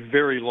very,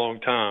 very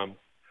long time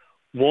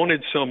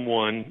wanted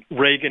someone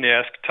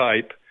Reagan-esque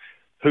type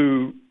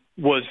who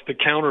was the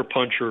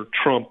counterpuncher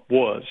Trump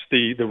was.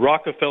 The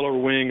Rockefeller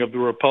wing of the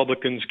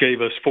Republicans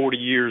gave us 40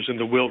 years in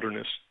the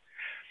wilderness.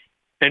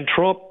 And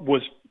Trump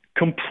was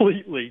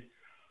completely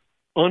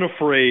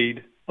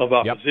unafraid of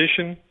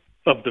opposition,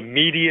 of the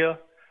media,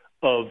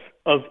 of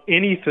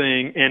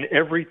anything and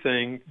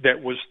everything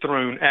that was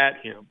thrown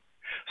at him.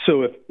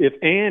 So if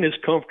Ann is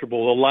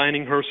comfortable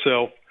aligning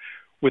herself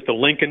with the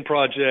Lincoln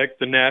Project,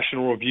 the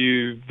National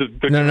Review,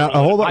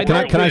 hold on.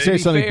 Can I say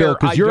something, Bill?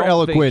 Because you're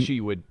eloquent.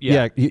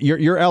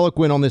 You're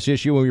eloquent on this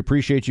issue, and we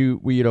appreciate you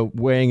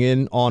weighing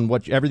in on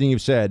everything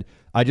you've said.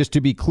 Just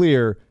to be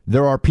clear,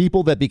 there are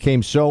people that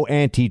became so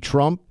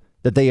anti-Trump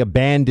that they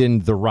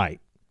abandoned the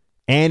right.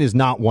 Ann is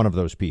not one of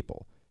those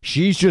people.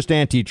 She's just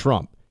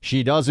anti-Trump.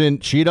 She doesn't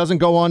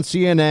go on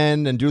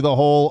CNN and do the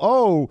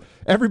whole,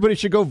 everybody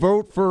should go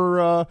vote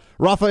for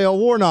Raphael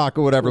Warnock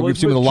or whatever. We've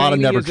seen a lot of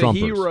never Trumpers.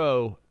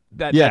 Hero.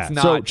 That's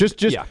not,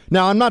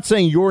 now I'm not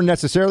saying you're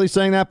necessarily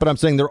saying that, but I'm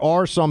saying there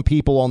are some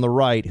people on the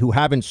right who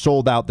haven't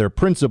sold out their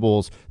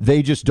principles.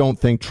 They just don't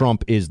think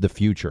Trump is the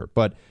future.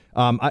 But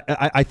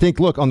I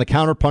think, look, on the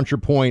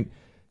counterpuncher point,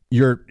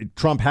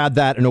 Trump had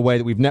that in a way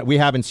that we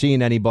haven't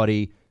seen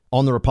anybody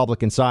on the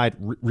Republican side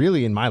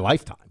really in my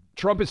lifetime.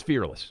 Trump is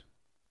fearless.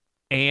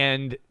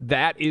 And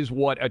that is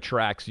what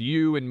attracts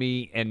you and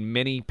me and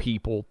many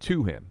people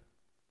to him.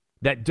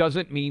 That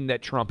doesn't mean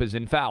that Trump is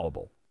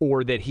infallible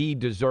or that he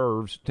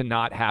deserves to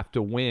not have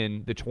to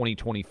win the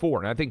 2024.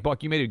 And I think,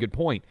 Buck, you made a good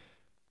point.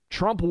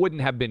 Trump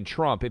wouldn't have been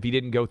Trump if he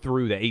didn't go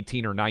through the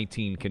 18 or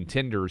 19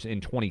 contenders in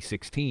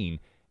 2016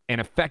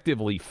 and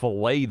effectively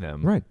fillet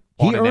them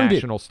on a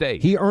national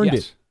stage. He earned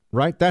it,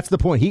 right? That's the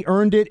point. He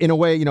earned it in a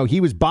way, he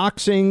was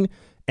boxing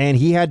and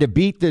he had to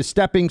beat the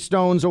stepping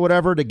stones or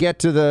whatever to get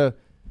to the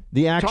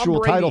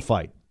actual title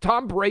fight.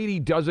 Tom Brady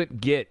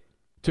doesn't get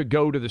to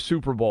go to the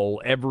Super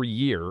Bowl every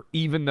year,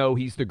 even though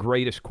he's the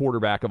greatest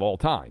quarterback of all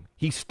time.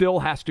 He still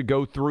has to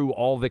go through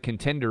all the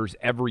contenders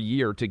every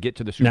year to get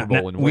to the Super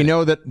Bowl and win. We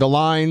know that the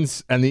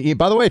lines and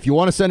by the way, if you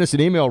want to send us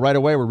an email right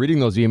away, we're reading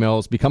those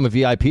emails. Become a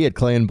VIP at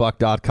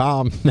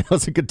clayandbuck.com.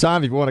 Now's a good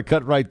time if you want to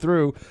cut right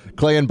through.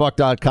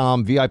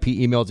 clayandbuck.com, VIP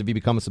emails if you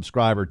become a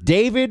subscriber.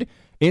 David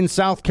in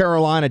South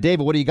Carolina.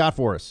 David, what do you got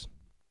for us?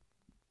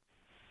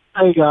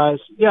 Hey, guys.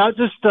 Yeah, I'm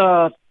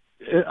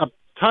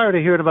tired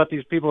of hearing about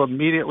these people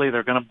immediately.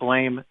 They're going to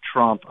blame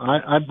Trump.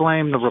 I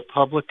blame the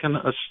Republican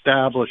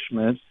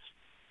establishment,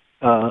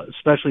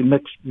 especially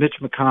Mitch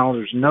McConnell.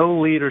 There's no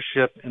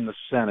leadership in the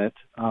Senate.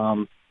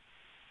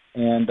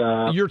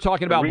 You're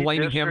talking about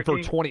blaming him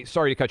for 20.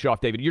 Sorry to cut you off,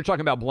 David. You're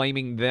talking about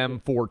blaming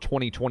them for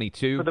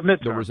 2022, for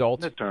the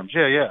results? Midterms,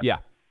 yeah.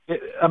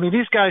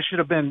 These guys should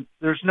have been,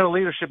 there's no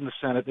leadership in the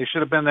Senate. They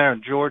should have been there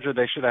in Georgia.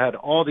 They should have had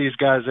all these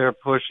guys there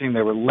pushing.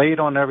 They were late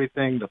on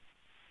everything. The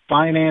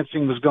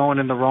financing was going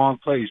in the wrong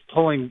place,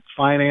 pulling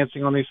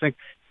financing on these things.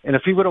 And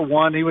if he would have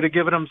won, he would have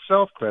given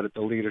himself credit, the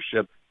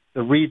leadership.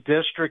 The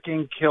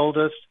redistricting killed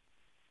us.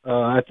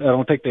 I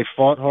don't think they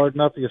fought hard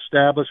enough. The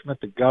establishment,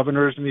 the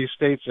governors in these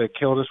states that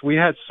killed us. We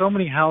had so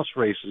many House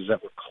races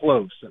that were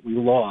close that we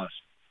lost,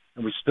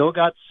 and we still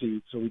got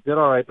seats, so we did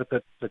all right. But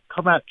to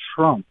come at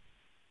Trump,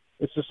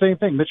 it's the same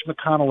thing. Mitch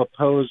McConnell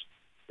opposed,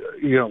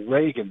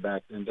 Reagan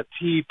back then, the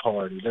Tea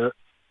Party, the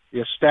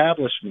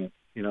establishment,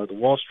 the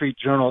Wall Street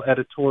Journal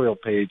editorial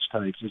page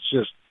types. It's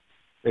just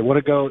they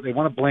want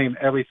to blame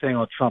everything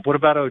on Trump. What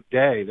about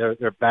O'Day?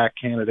 Their back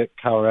candidate,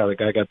 Colorado, the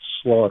guy got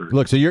slaughtered.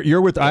 Look, so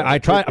you're with. I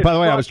try. By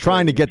the way, I was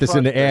trying to get this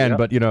into Ann,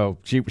 but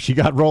she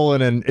got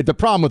rolling. And the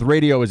problem with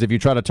radio is if you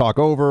try to talk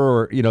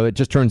over, or it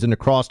just turns into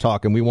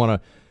crosstalk, and we want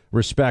to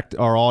respect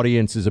our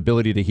audience's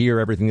ability to hear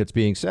everything that's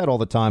being said all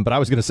the time. But I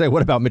was going to say,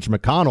 what about Mitch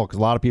McConnell? Because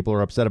a lot of people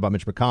are upset about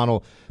Mitch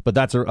McConnell, but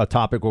that's a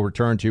topic we'll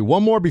return to.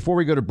 One more before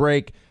we go to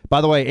break. By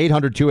the way,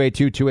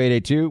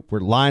 800-282-2882. We're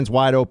lines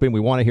wide open.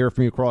 We want to hear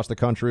from you across the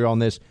country on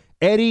this.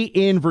 Eddie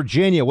in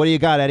Virginia. What do you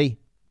got, Eddie?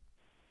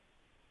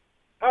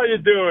 How you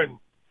doing?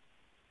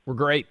 We're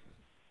great.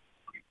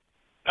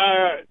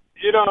 I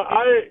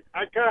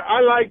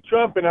like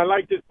Trump and I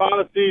like his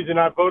policies and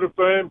I voted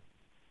for him.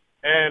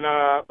 And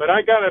but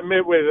I gotta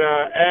admit with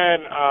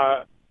Ann,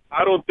 I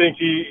don't think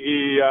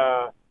he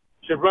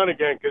should run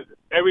again because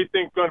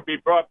everything's going to be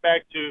brought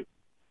back to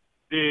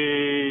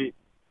the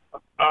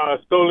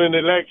stolen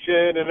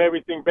election and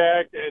everything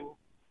back, and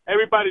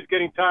everybody's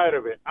getting tired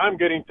of it. I'm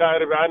getting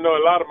tired of it. I know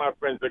a lot of my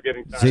friends are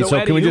getting tired. So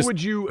Eddie,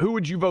 who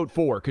would you vote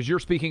for? Because you're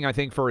speaking, I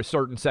think, for a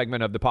certain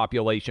segment of the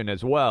population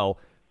as well.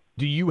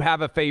 Do you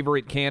have a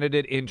favorite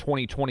candidate in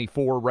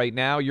 2024 right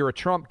now? You're a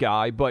Trump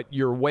guy, but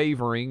you're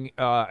wavering.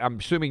 I'm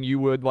assuming you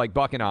would, like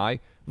Buck and I,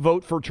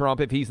 vote for Trump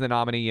if he's the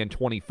nominee in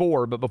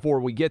 24. But before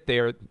we get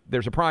there,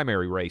 there's a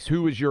primary race.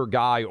 Who is your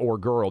guy or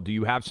girl? Do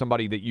you have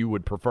somebody that you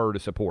would prefer to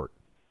support?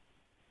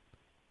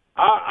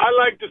 I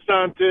like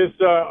DeSantis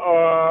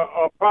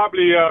or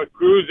probably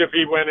Cruz if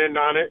he went in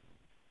on it.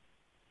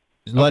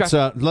 Let's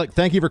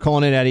thank you for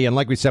calling in, Eddie. And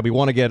like we said, we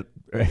want to get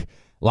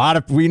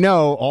we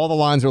know all the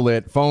lines are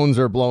lit, phones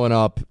are blowing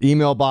up,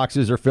 email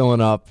boxes are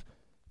filling up.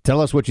 Tell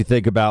us what you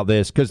think about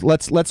this, because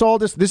let's all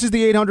this is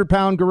the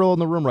 800-pound gorilla in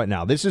the room right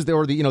now. This is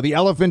the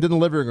elephant in the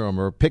living room,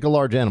 or pick a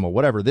large animal,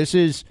 whatever. This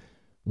is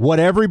what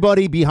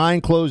everybody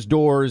behind closed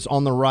doors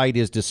on the right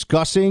is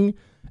discussing,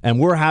 and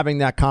we're having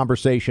that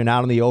conversation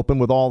out in the open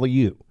with all of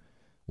you.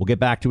 We'll get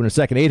back to it in a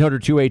second.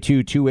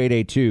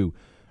 800-282-2882.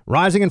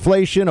 Rising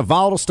inflation, a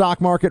volatile stock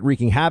market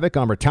wreaking havoc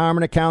on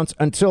retirement accounts.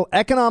 Until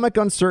economic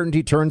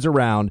uncertainty turns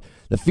around,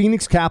 the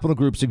Phoenix Capital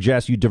Group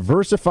suggests you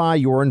diversify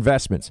your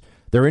investments.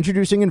 They're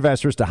introducing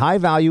investors to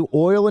high-value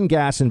oil and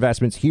gas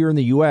investments here in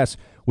the U.S.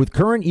 with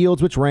current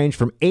yields which range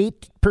from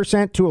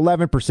 8% to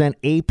 11%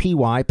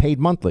 APY paid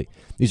monthly.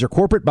 These are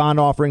corporate bond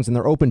offerings, and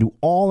they're open to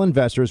all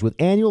investors with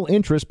annual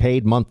interest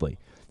paid monthly.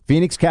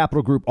 Phoenix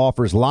Capital Group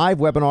offers live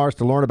webinars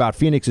to learn about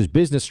Phoenix's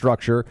business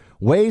structure,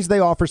 ways they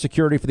offer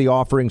security for the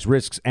offerings,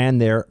 risks,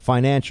 and their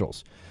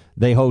financials.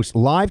 They host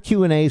live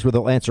Q&As where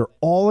they'll answer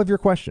all of your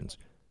questions.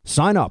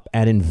 Sign up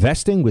at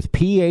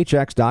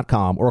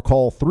investingwithphx.com or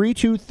call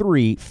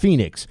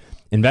 323-PHOENIX.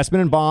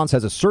 Investment in bonds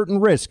has a certain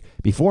risk.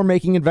 Before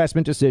making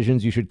investment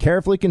decisions, you should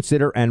carefully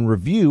consider and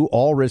review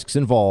all risks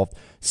involved.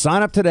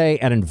 Sign up today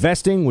at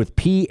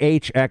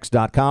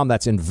investingwithphx.com.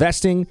 That's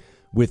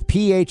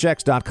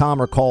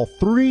investingwithphx.com or call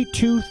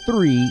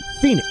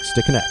 323-PHOENIX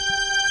to connect.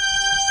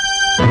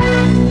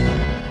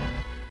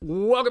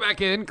 Welcome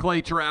back in,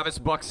 Clay Travis,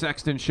 Buck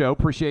Sexton Show.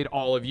 Appreciate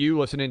all of you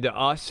listening to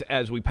us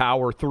as we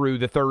power through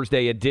the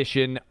Thursday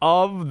edition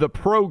of the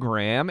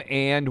program.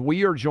 And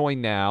we are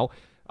joined now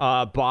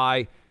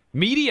by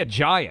media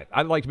giant.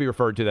 I'd like to be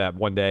referred to that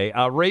one day.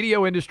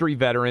 Radio industry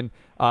veteran,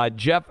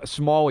 Jeff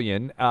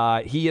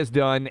Smulyan. He has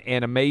done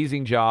an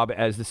amazing job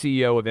as the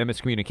CEO of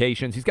MS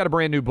Communications. He's got a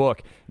brand new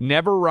book,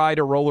 Never Ride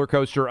a Roller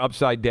Coaster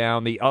Upside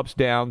Down, The Ups,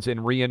 Downs, and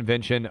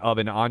Reinvention of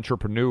an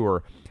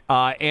Entrepreneur.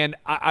 And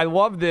I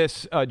love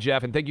this,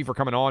 Jeff, and thank you for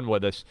coming on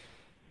with us.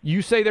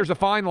 You say there's a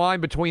fine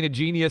line between a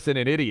genius and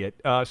an idiot.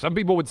 Some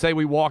people would say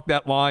we walk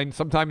that line,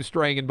 sometimes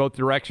straying in both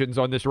directions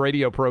on this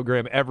radio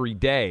program every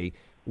day.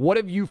 What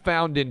have you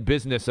found in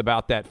business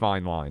about that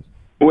fine line?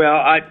 Well,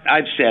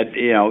 I've said,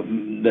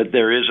 that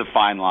there is a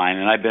fine line,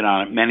 and I've been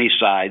on it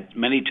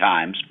many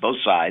times, both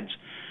sides.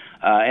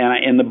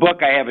 And in the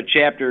book, I have a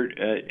chapter,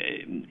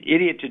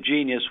 Idiot to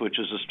Genius, which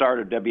is the start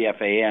of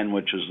WFAN,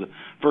 which was the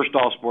first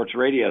all-sports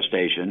radio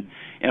station.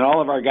 And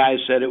all of our guys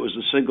said it was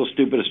the single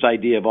stupidest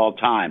idea of all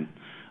time.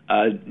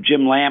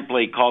 Jim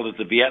Lampley called it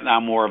the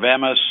Vietnam War of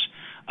MS,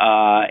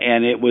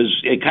 and it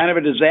was kind of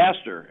a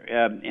disaster.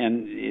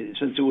 And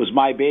since it was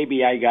my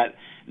baby, I got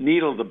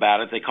needled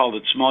about it. They called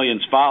it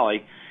Smulyan's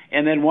Folly.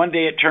 And then one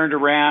day it turned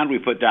around. We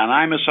put Don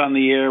Imus on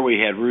the air. We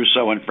had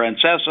Russo and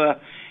Francesa.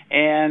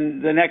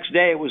 And the next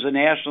day it was a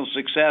national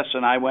success,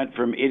 and I went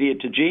from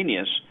idiot to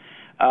genius.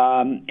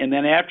 And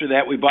then after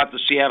that, we bought the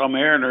Seattle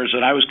Mariners,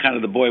 and I was kind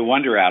of the boy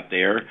wonder out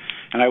there.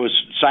 And I was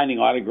signing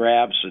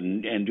autographs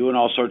and doing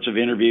all sorts of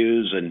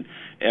interviews, and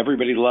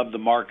everybody loved the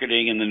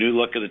marketing and the new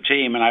look of the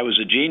team, and I was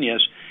a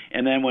genius.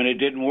 And then when it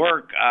didn't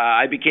work,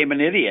 I became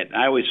an idiot.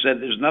 And I always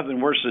said there's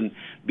nothing worse than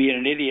being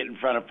an idiot in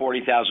front of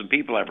 40,000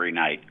 people every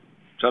night.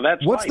 So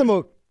that's what's life. the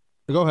most.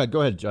 Go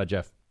ahead,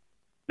 Jeff.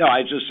 No,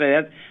 I just say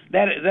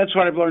that's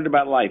what I've learned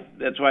about life.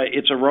 That's why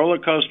it's a roller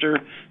coaster.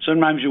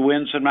 Sometimes you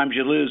win, sometimes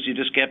you lose. You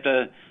just have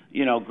to,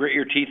 grit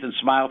your teeth and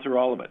smile through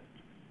all of it.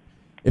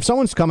 If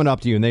someone's coming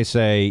up to you and they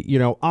say,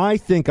 I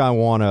think I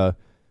want to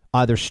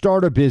either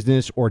start a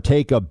business or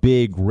take a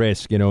big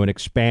risk, an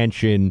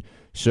expansion,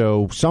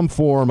 so some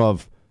form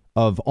of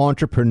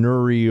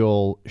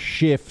entrepreneurial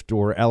shift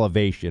or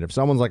elevation. If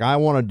someone's like, I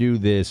want to do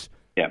this,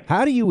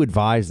 how do you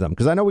advise them?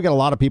 Because I know we got a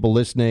lot of people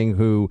listening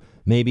who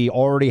maybe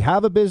already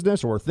have a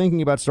business or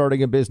thinking about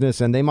starting a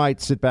business, and they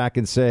might sit back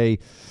and say,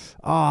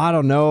 I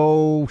don't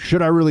know,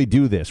 should I really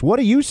do this? What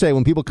do you say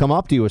when people come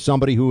up to you as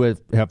somebody who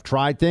have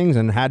tried things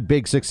and had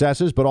big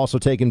successes but also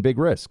taken big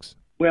risks?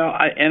 Well,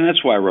 and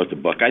that's why I wrote the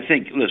book. I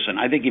think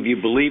if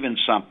you believe in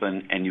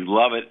something and you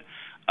love it,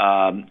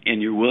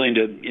 and you're willing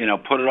to,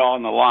 put it all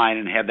on the line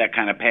and have that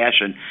kind of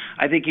passion,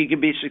 I think you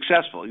can be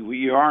successful.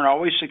 You aren't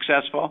always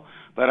successful,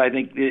 but I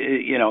think,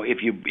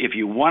 if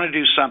you want to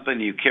do something,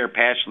 you care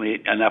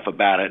passionately enough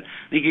about it,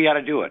 I think you got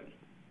to do it.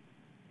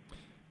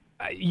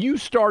 You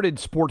started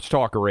Sports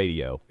Talk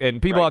Radio,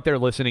 and people out there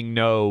listening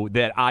know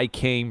that I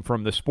came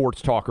from the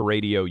Sports Talk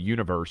Radio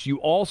universe. You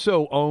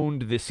also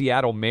owned the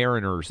Seattle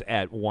Mariners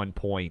at one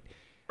point.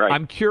 Right.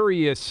 I'm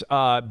curious,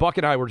 Buck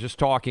and I were just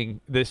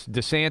talking, this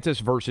DeSantis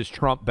versus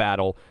Trump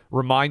battle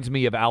reminds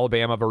me of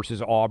Alabama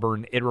versus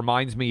Auburn. It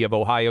reminds me of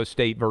Ohio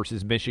State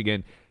versus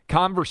Michigan.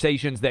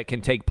 Conversations that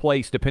can take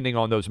place depending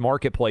on those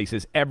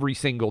marketplaces every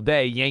single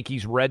day.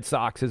 Yankees-Red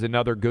Sox is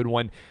another good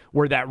one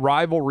where that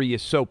rivalry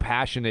is so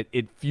passionate,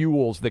 it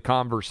fuels the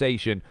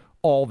conversation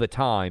all the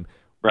time.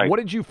 Right. What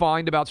did you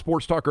find about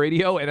Sports Talk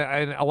Radio?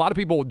 And a lot of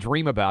people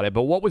dream about it,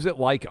 but what was it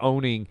like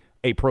owning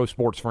a pro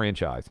sports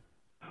franchise?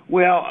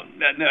 Well,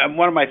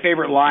 one of my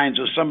favorite lines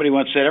was somebody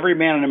once said, every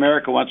man in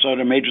America wants to own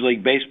a Major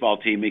League Baseball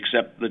team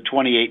except the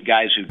 28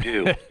 guys who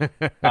do.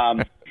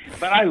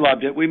 But I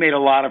loved it. We made a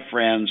lot of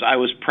friends. I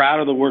was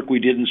proud of the work we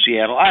did in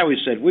Seattle. I always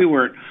said we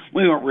weren't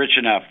rich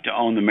enough to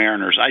own the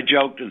Mariners. I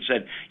joked and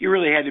said you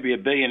really had to be a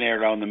billionaire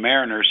to own the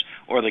Mariners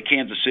or the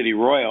Kansas City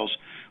Royals.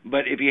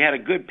 But if you had a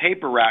good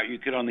paper route, you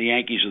could own the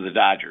Yankees or the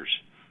Dodgers.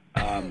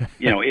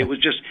 It was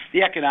just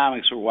the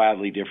economics were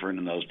wildly different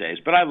in those days.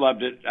 But I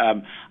loved it.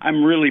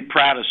 I'm really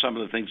proud of some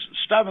of the things,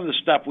 the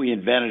stuff we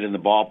invented in the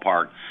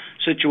ballpark,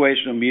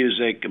 situational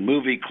music,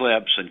 movie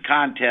clips, and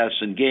contests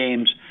and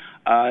games.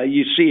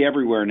 You see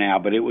everywhere now,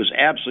 but it was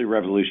absolutely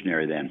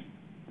revolutionary then.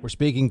 We're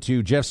speaking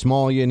to Jeff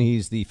Smulyan.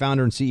 He's the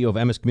founder and CEO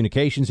of MS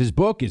Communications. His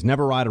book is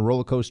Never Ride a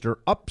Roller Coaster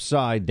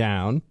Upside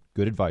Down.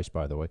 Good advice,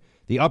 by the way.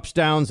 The Ups,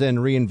 Downs, and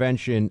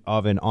Reinvention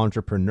of an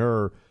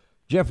Entrepreneur.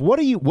 Jeff, what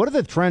are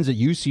the trends that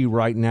you see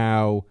right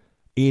now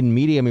in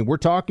media? I mean, we're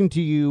talking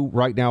to you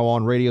right now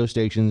on radio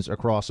stations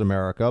across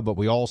America, but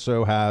we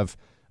also have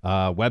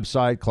a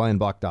website,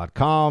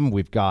 clayandbuck.com.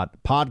 We've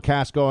got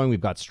podcasts going.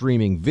 We've got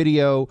streaming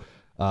video.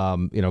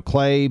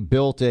 Clay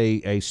built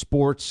a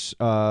sports,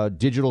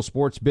 digital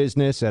sports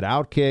business at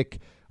Outkick.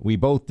 We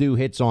both do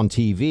hits on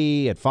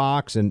TV at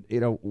Fox. And,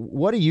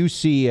 what do you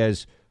see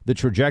as the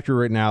trajectory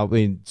right now? I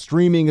mean,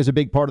 streaming is a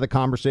big part of the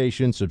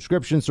conversation.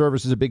 Subscription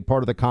service is a big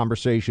part of the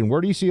conversation. Where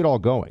do you see it all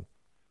going?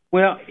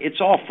 Well, it's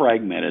all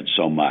fragmented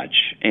so much.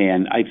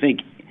 And I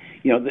think,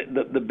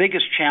 the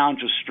biggest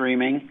challenge of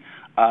streaming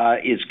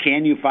is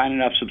can you find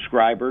enough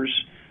subscribers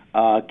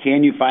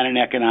Can you find an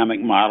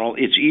economic model?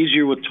 It's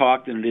easier with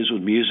talk than it is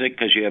with music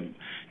because you have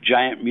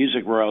giant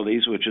music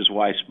royalties, which is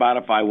why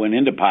Spotify went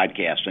into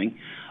podcasting.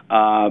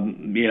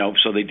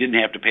 So they didn't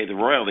have to pay the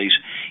royalties.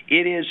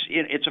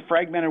 It's a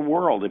fragmented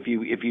world. If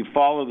you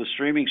follow the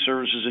streaming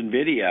services in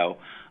video,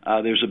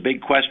 there's a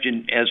big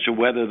question as to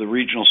whether the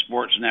regional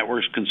sports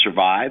networks can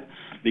survive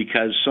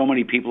because so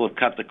many people have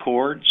cut the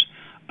cords.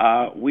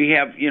 We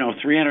have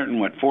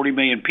 340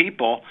 million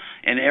people,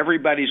 and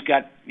everybody's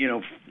got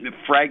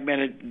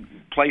fragmented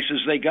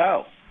places they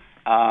go,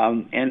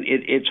 and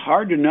it's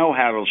hard to know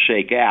how it'll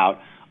shake out.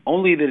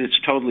 Only that it's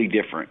totally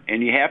different,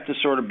 and you have to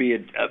sort of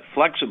be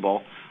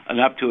flexible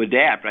enough to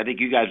adapt. I think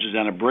you guys have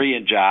done a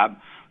brilliant job,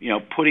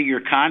 putting your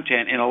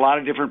content in a lot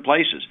of different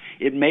places.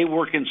 It may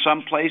work in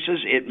some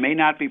places, it may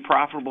not be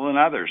profitable in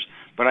others,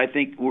 but I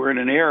think we're in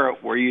an era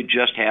where you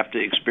just have to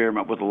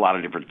experiment with a lot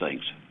of different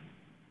things.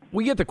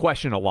 We get the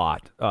question a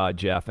lot,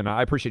 Jeff, and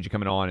I appreciate you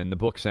coming on, and the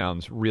book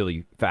sounds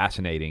really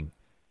fascinating.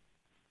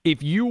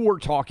 If you were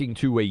talking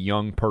to a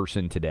young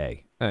person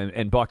today,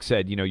 and Buck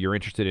said, you're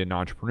interested in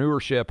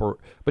entrepreneurship,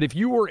 but if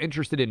you were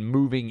interested in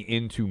moving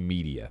into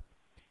media,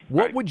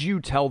 what would you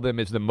tell them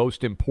is the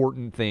most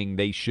important thing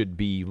they should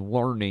be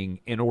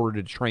learning in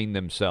order to train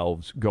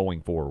themselves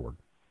going forward?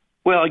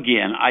 Well,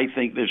 again, I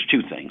think there's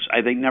two things.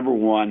 I think number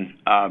one,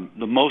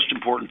 the most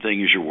important thing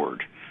is your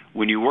word.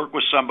 When you work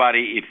with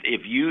somebody,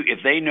 if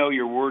they know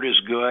your word is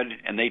good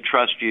and they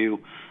trust you,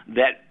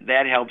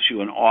 that helps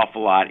you an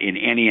awful lot in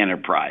any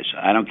enterprise.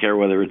 I don't care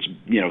whether it's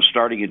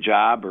starting a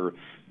job or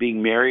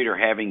being married or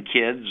having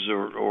kids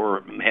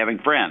or having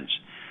friends.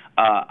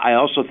 I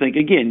also think,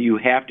 again, you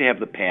have to have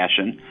the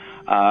passion.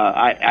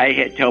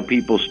 I tell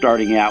people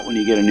starting out when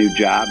you get a new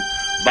job,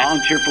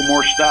 volunteer for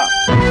more stuff.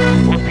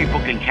 The more people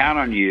can count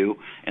on you,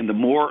 and the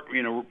more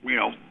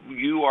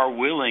you are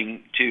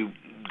willing to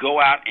go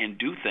out and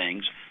do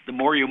things, the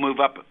more you move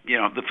up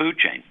the food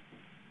chain.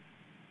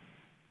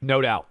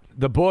 No doubt.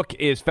 The book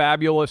is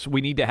fabulous.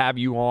 We need to have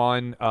you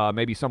on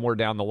maybe somewhere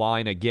down the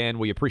line again.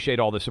 We appreciate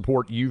all the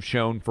support you've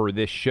shown for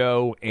this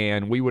show,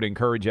 and we would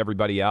encourage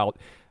everybody out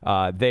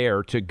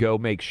there to go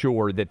make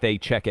sure that they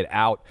check it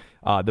out.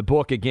 The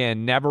book,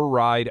 again, Never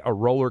Ride a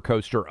Roller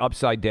Coaster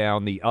Upside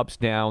Down, the Ups,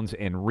 Downs,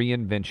 and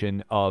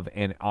Reinvention of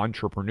an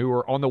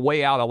Entrepreneur. On the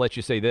way out, I'll let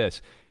you say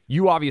this.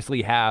 You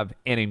obviously have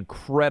an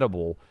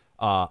incredible,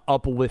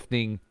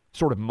 uplifting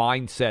sort of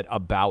mindset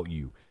about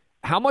you.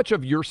 How much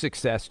of your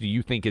success do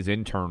you think is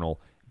internal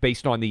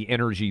based on the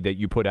energy that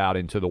you put out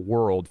into the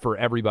world for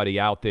everybody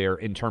out there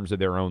in terms of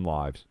their own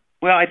lives?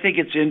 Well, I think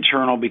it's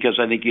internal because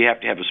I think you have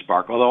to have a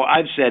spark. Although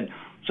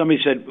somebody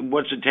said,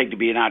 what's it take to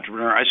be an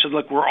entrepreneur? I said,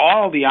 look, we're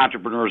all the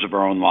entrepreneurs of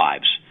our own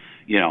lives.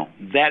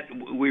 That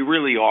we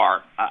really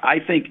are.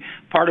 I think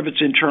part of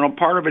it's internal.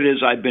 Part of it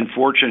is I've been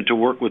fortunate to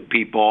work with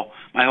people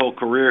my whole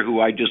career who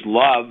I just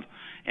love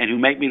and who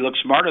make me look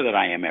smarter than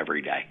I am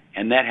every day.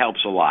 And that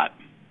helps a lot.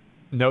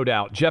 No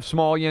doubt. Jeff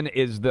Smulyan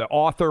is the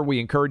author. We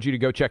encourage you to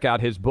go check out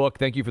his book.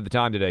 Thank you for the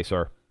time today,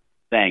 sir.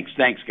 Thanks,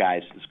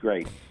 guys. It's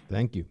great.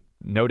 Thank you.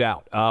 No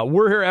doubt.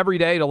 We're here every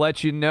day to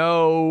let you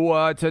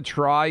know to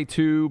try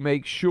to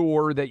make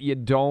sure that you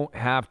don't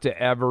have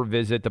to ever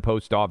visit the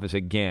post office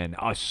again,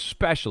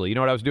 especially, you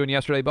know what I was doing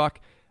yesterday, Buck?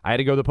 I had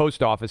to go to the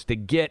post office to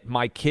get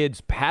my kids'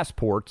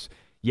 passports.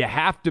 You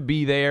have to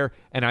be there,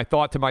 and I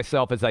thought to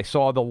myself as I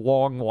saw the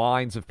long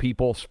lines of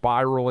people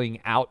spiraling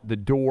out the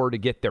door to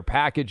get their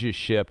packages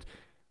shipped,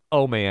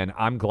 oh man,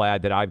 I'm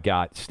glad that I've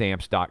got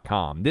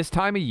Stamps.com. This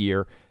time of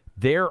year,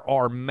 there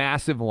are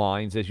massive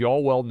lines, as you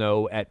all well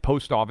know, at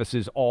post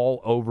offices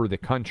all over the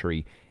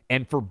country.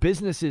 And for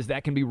businesses,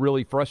 that can be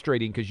really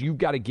frustrating because you've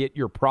got to get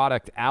your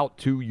product out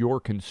to your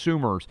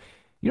consumers.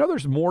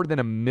 There's more than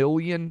 1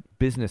 million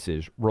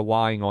businesses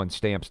relying on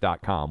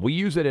Stamps.com. We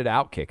use it at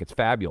Outkick. It's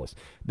fabulous.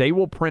 They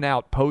will print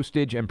out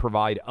postage and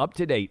provide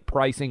up-to-date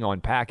pricing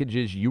on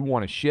packages you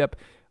want to ship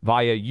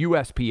via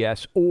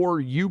USPS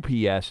or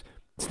UPS.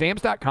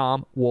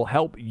 Stamps.com will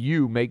help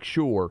you make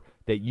sure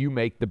that you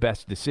make the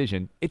best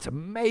decision. It's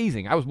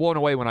amazing. I was blown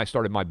away when I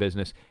started my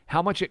business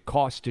how much it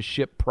costs to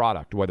ship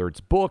product, whether it's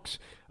books,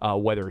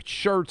 whether it's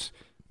shirts.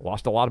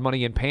 Lost a lot of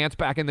money in pants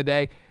back in the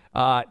day.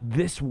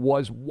 This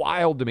was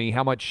wild to me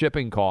how much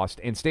shipping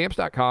cost, and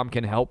Stamps.com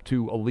can help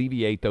to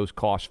alleviate those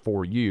costs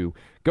for you.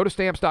 Go to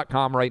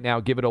Stamps.com right now.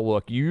 Give it a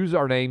look. Use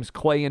our names,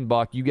 Clay and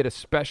Buck. You get a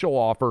special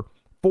offer,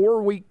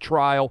 4-week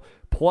trial,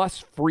 plus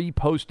free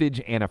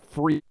postage and a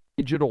free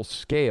digital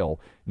scale.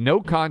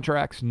 No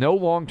contracts, no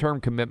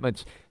long-term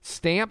commitments.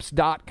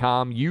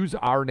 Stamps.com. Use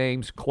our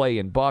names, Clay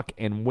and Buck.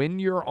 And when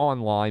you're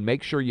online,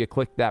 make sure you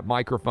click that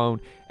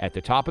microphone at the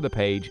top of the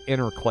page.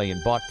 Enter Clay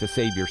and Buck to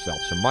save yourself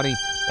some money.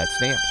 That's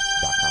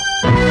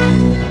Stamps.com.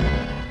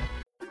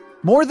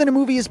 More Than a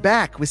Movie is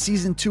back with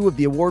Season 2 of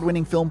the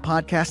award-winning film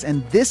podcast,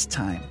 and this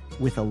time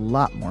with a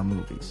lot more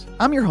movies.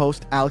 I'm your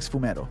host, Alex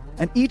Fumero,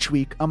 and each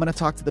week I'm going to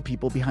talk to the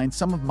people behind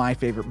some of my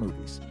favorite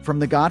movies. From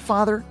The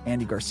Godfather,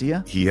 Andy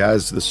Garcia. He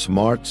has the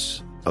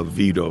smarts of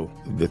Vito,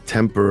 the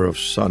temper of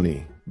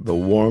Sonny, the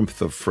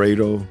warmth of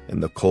Fredo,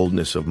 and the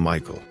coldness of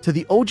Michael. To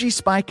the OG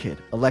Spy Kid,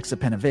 Alexa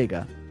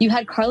Penavega. You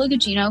had Carla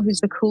Gugino,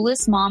 who's the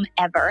coolest mom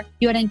ever.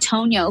 You had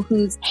Antonio,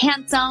 who's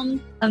handsome,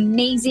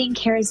 amazing,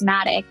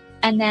 charismatic.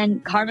 And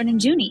then Carmen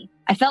and Junie.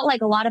 I felt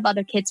like a lot of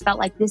other kids felt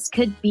like this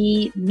could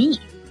be me.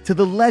 To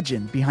the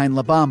legend behind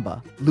La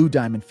Bamba, Lou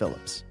Diamond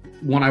Phillips.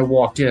 When I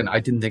walked in, I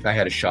didn't think I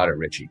had a shot at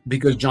Richie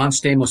because John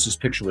Stamos'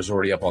 picture was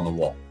already up on the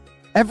wall.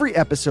 Every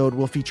episode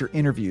will feature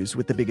interviews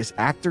with the biggest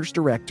actors,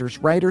 directors,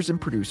 writers, and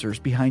producers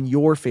behind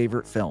your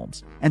favorite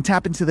films and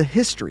tap into the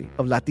history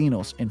of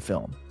Latinos in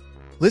film.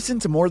 Listen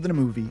to More Than a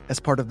Movie as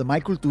part of the My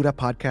Cultura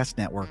Podcast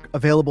Network,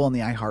 available on the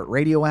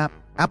iHeartRadio app,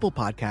 Apple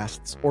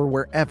Podcasts, or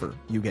wherever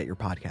you get your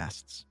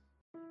podcasts.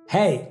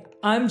 Hey,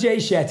 I'm Jay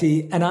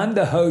Shetty, and I'm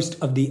the host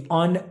of the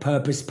On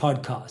Purpose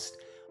podcast.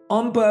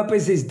 On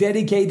Purpose is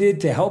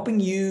dedicated to helping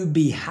you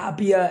be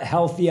happier,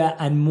 healthier,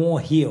 and more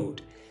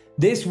healed.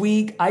 This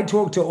week, I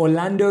talked to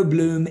Orlando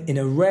Bloom in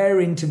a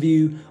rare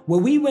interview where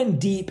we went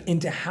deep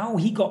into how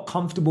he got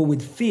comfortable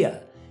with fear,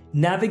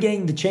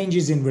 navigating the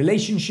changes in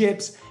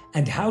relationships,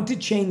 and how to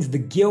change the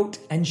guilt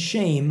and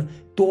shame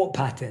thought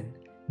pattern.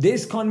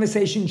 This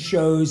conversation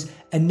shows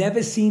a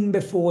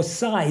never-seen-before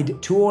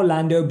side to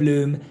Orlando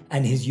Bloom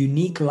and his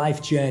unique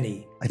life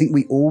journey. I think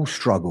we all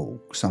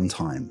struggle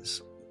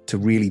sometimes to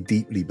really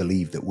deeply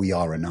believe that we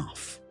are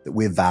enough, that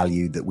we're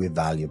valued, that we're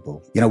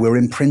valuable. You know, we're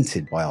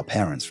imprinted by our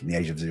parents from the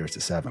age of 0 to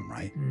 7,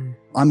 right?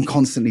 I'm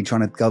constantly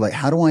trying to go like,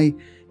 how do I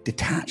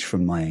detach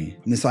from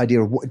this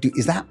idea of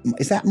is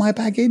that my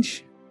baggage?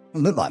 It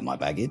doesn't look like my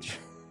baggage.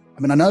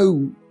 I mean, I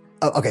know,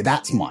 okay,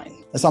 that's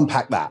mine. Let's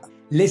unpack that.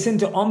 Listen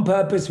to On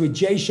Purpose with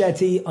Jay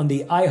Shetty on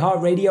the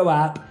iHeartRadio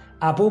app,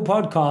 Apple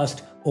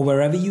Podcast, or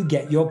wherever you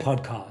get your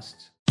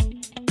podcasts.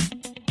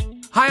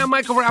 Hi, I'm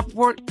Michael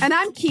Rappaport. And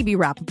I'm Kibi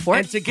Rappaport.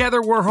 And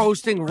together we're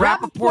hosting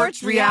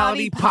Rappaport's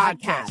Reality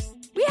Podcast.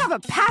 We have a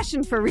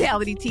passion for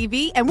reality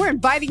TV, and we're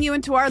inviting you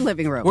into our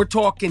living room. We're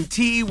talking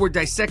tea, we're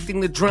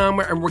dissecting the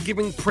drama, and we're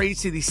giving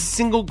praise to the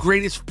single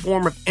greatest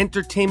form of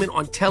entertainment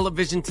on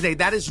television today.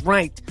 That is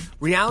right.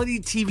 Reality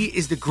TV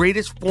is the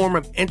greatest form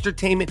of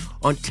entertainment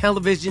on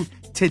television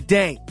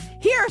today.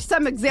 Here are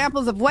some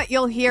examples of what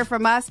you'll hear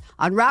from us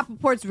on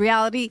Rappaport's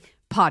Reality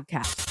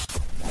Podcast.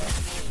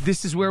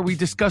 This is where we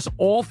discuss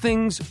all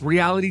things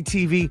reality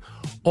TV,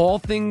 all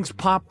things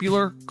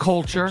popular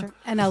culture.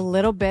 And a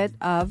little bit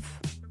of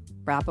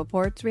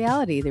Rappaport's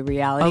reality, the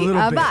reality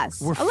of bit. us.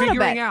 We're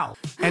figuring out.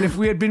 And if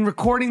we had been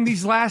recording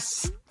these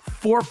last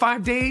 4 or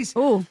 5 days,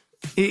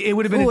 it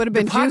would have been,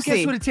 the podcast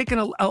juicy. would have taken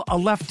a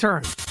left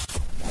turn.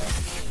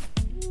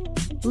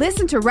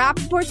 Listen to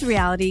Rappaport's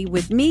Reality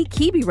with me,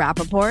 Kibi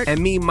Rappaport. And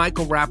me,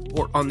 Michael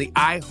Rappaport, on the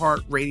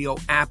iHeartRadio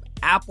app,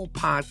 Apple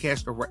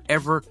Podcast, or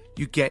wherever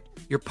you get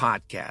your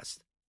podcast.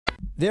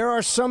 There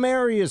are some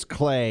areas,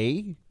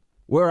 Clay,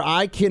 where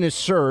I can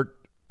assert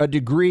a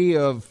degree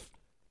of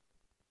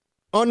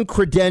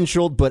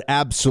uncredentialed but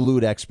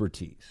absolute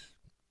expertise.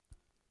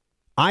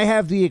 I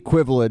have the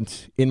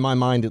equivalent, in my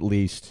mind at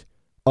least,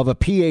 of a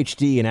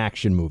PhD in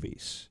action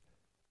movies.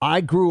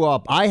 I grew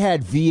up, I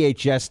had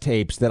VHS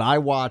tapes that I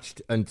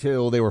watched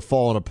until they were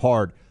falling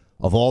apart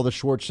of all the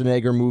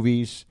Schwarzenegger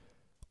movies,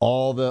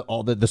 all the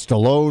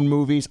Stallone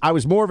movies. I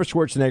was more of a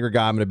Schwarzenegger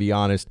guy, I'm going to be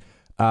honest.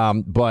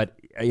 But,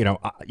 you know,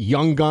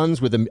 Young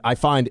Guns with, I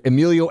find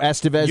Emilio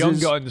Estevez's Young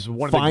Guns,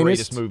 one of the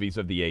greatest movies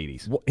of the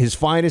 80s. His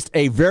finest,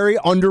 a very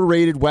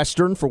underrated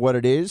Western for what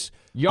it is.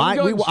 Young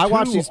Guns I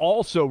watched these,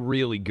 also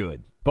really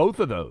good.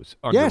 Both of those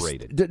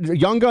underrated. Yes,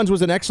 Young Guns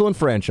was an excellent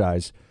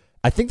franchise.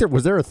 I think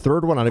was there a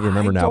third one? I don't even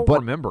remember now. I don't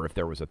remember if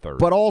there was a third.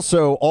 But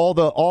also all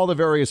the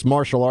various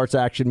martial arts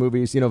action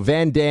movies. You know,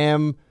 Van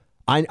Damme.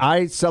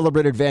 I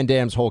celebrated Van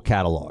Damme's whole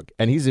catalog,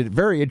 and he's a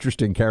very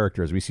interesting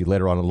character as we see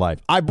later on in life.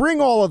 I bring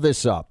all of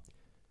this up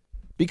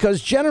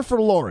because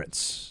Jennifer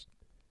Lawrence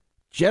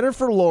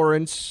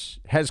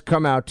has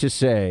come out to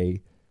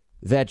say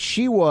that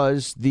she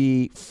was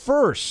the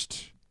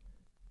first.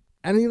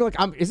 And you know, like,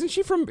 is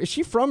she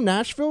from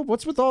Nashville?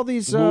 What's with all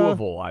these?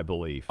 Louisville, I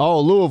believe. Oh,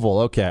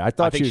 Louisville. Okay, I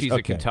thought she's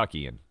a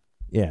Kentuckian.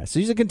 Yeah,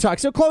 so she's a Kentucky.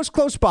 So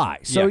close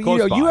by. So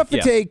yeah, you have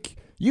to take.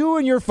 You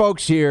and your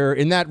folks here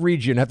in that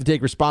region have to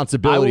take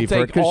responsibility for it. I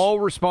will take all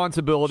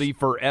responsibility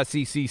for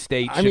SEC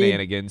state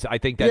shenanigans. I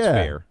think that's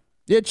fair.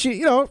 Yeah,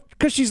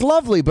 because she's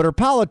lovely, but her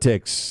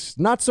politics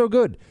not so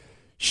good.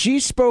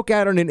 She spoke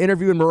out in an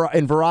interview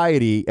in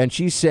Variety, and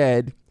she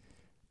said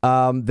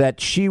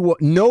that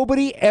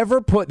nobody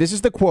ever put, this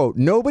is the quote,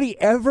 nobody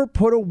ever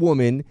put a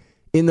woman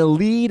in the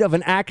lead of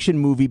an action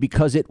movie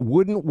because it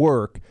wouldn't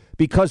work,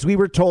 because we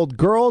were told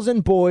girls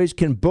and boys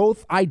can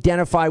both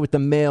identify with the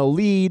male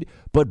lead,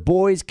 but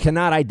boys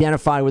cannot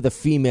identify with a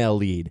female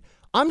lead.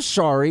 I'm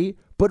sorry,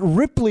 but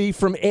Ripley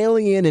from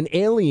Alien and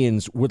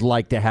Aliens would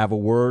like to have a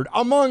word,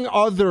 among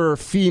other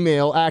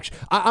female action.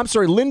 I'm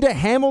sorry, Linda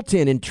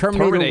Hamilton in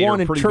Terminator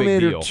 1 and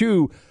Terminator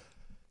 2.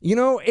 You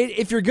know,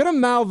 if you're going to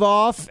mouth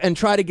off and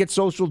try to get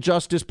social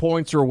justice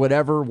points or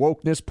whatever,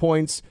 wokeness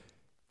points,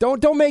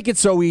 don't make it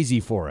so easy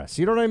for us.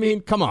 You know what I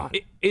mean? Come on.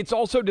 It's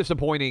also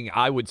disappointing,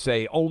 I would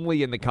say,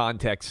 only in the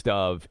context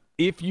of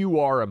if you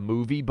are a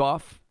movie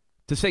buff,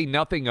 to say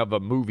nothing of a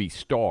movie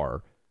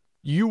star,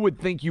 you would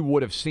think you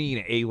would have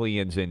seen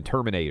Aliens and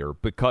Terminator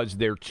because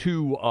they're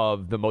two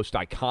of the most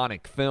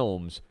iconic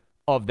films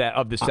of the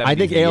 70s. I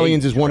think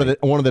Aliens is one of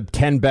the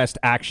 10 best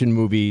action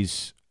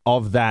movies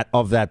of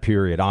that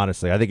period.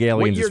 Honestly, I think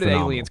Aliens. What year is did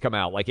phenomenal. Aliens come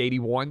out? Like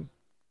 81?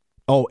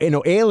 Oh,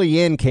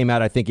 Alien came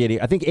out, I think,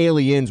 80. I think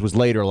Aliens was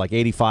later, like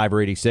 85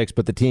 or 86,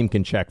 but the team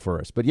can check for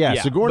us. But yeah,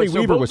 Sigourney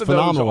Weaver was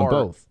phenomenal in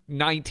both.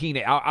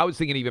 I was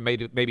thinking even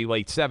maybe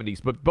late 70s,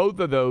 but both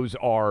of those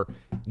are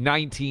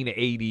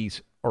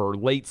 1980s or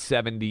late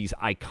 70s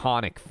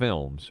iconic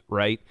films,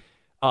 right?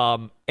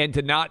 And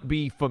to not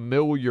be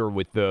familiar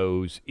with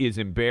those is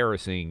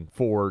embarrassing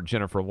for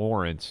Jennifer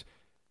Lawrence,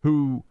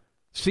 who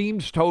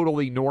seems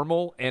totally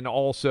normal and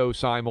also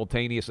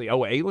simultaneously,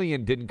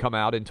 Alien didn't come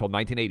out until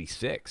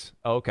 1986.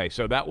 Okay,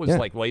 so that was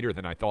like later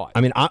than I thought.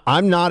 I mean,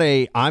 I'm not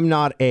a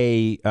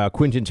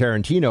Quentin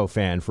Tarantino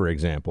fan, for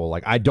example.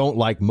 Like, I don't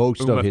like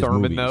most of his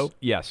Thurman, movies. though,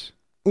 yes.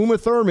 Uma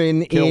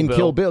Thurman in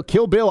Kill Bill.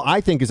 Kill Bill, I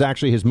think, is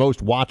actually his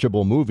most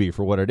watchable movie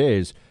for what it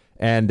is.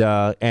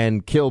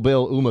 And Kill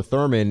Bill, Uma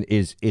Thurman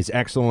is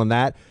excellent in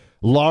that.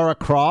 Lara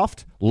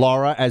Croft,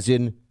 Lara as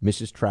in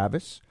Mrs.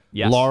 Travis.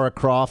 Yes. Lara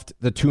Croft,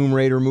 the Tomb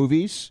Raider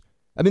movies.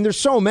 I mean, there's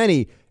so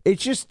many.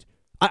 It's just,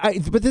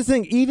 but the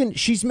thing, even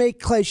she's made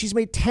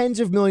tens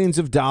of millions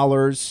of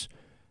dollars,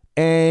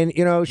 and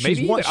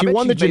she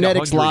won the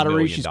genetics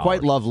lottery. She's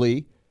quite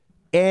lovely,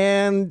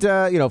 and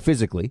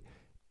physically,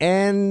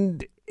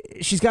 and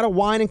she's got to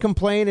whine and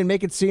complain and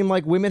make it seem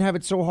like women have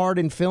it so hard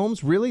in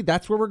films. Really,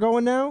 that's where we're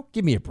going now?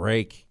 Give me a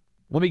break.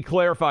 Let me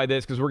clarify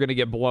this because we're going to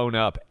get blown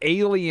up.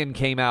 Alien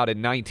came out in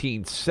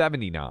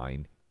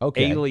 1979.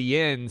 Okay.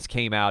 Aliens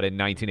came out in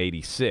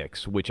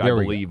 1986, which I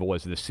believe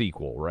was the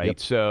sequel, right?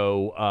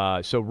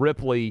 Yep. So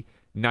Ripley,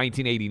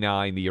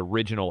 1989, the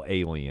original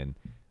Alien.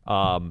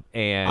 And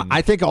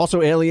I think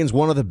also Aliens,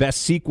 one of the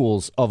best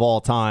sequels of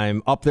all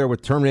time, up there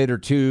with Terminator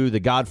 2, The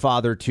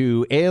Godfather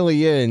 2.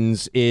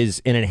 Aliens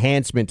is an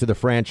enhancement to the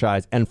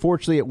franchise.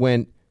 Unfortunately, it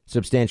went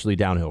substantially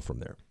downhill from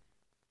there.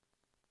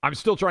 I'm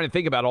still trying to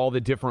think about all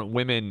the different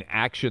women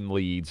action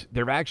leads.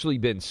 There have actually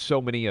been so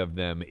many of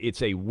them.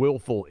 It's a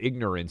willful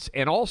ignorance.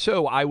 And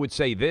also, I would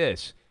say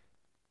this.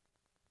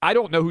 I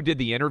don't know who did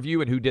the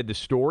interview and who did the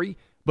story,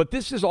 but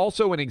this is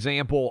also an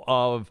example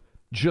of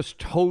just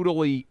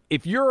totally,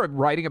 if you're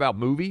writing about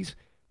movies,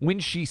 when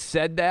she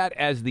said that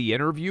as the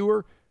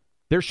interviewer,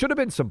 there should have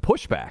been some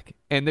pushback.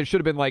 And there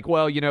should have been like,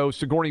 well,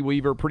 Sigourney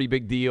Weaver, pretty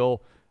big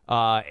deal.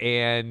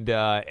 And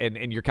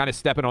you're kind of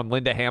stepping on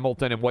Linda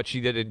Hamilton and what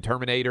she did in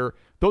Terminator.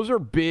 Those are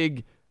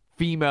big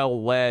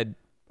female-led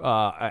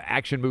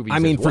action movies. I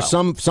mean, as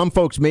well. for some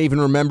folks may even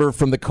remember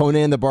from the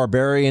Conan the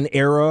Barbarian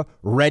era,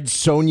 Red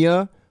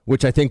Sonja,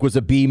 which I think was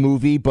a B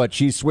movie, but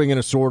she's swinging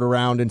a sword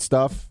around and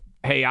stuff.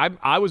 Hey,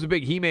 I was a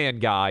big He-Man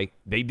guy.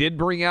 They did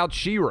bring out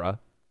She-Ra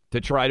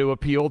to try to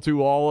appeal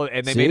to all,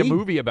 and they made a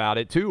movie about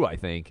it too, I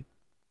think.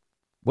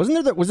 Was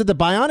it the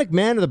Bionic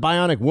Man or the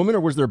Bionic Woman, or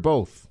was there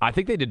both? I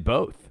think they did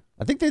both.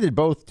 I think they did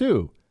both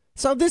too.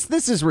 So this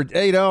is, it's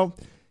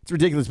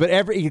ridiculous.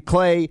 But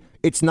Clay,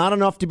 it's not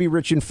enough to be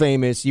rich and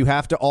famous. You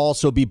have to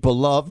also be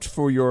beloved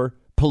for your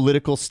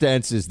political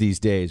stances these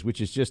days, which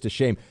is just a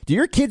shame. Do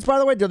your kids, by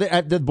the way,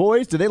 the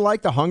boys, do they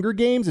like the Hunger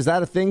Games? Is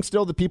that a thing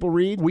still that people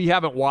read? We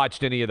haven't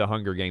watched any of the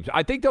Hunger Games.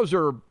 I think those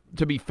are,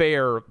 to be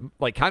fair,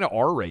 like kind of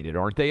R-rated,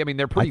 aren't they? I mean,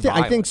 they're pretty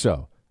violent. I think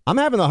so. I'm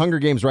having the Hunger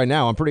Games right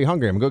now. I'm pretty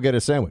hungry. I'm going to go get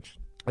a sandwich.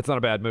 That's not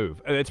a bad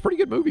move. It's a pretty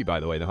good movie, by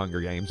the way, The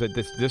Hunger Games.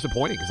 It's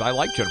disappointing because I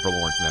like Jennifer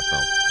Lawrence in that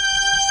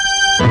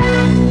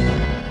film.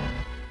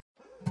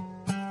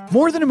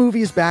 More Than a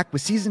Movie is back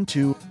with Season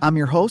 2. I'm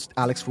your host,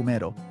 Alex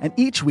Fumero. And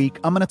each week,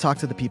 I'm going to talk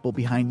to the people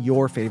behind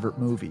your favorite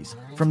movies.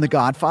 From The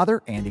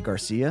Godfather, Andy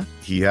Garcia.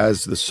 He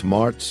has the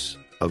smarts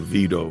of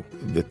Vito,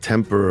 the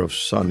temper of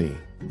Sonny,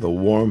 the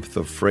warmth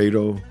of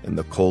Fredo, and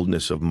the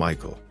coldness of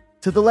Michael.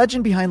 To the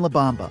legend behind La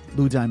Bamba,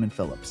 Lou Diamond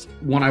Phillips.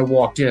 When I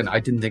walked in, I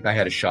didn't think I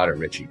had a shot at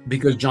Richie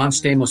because John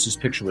Stamos'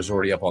 picture was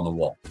already up on the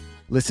wall.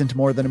 Listen to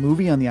More Than a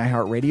Movie on the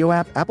iHeartRadio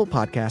app, Apple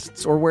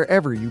Podcasts, or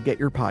wherever you get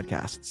your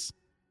podcasts.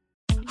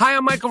 Hi,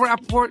 I'm Michael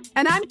Rappaport.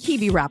 And I'm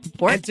Kibi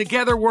Rappaport. And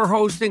together we're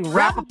hosting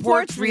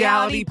Rappaport's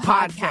Reality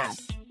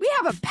Podcast. We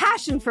have a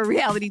passion for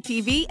reality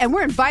TV, and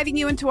we're inviting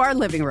you into our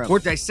living room. We're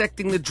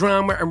dissecting the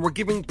drama, and we're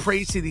giving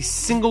praise to the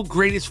single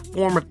greatest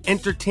form of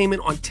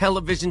entertainment on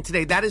television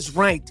today. That is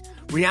right.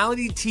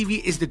 Reality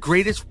TV is the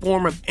greatest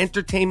form of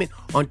entertainment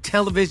on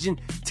television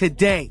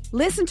today.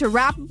 Listen to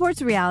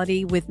Rappaport's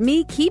Reality with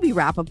me, Kibi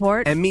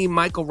Rappaport. And me,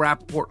 Michael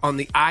Rappaport, on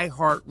the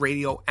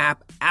iHeartRadio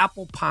app,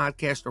 Apple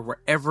Podcast, or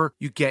wherever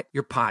you get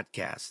your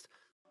podcast.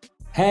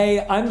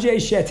 Hey, I'm Jay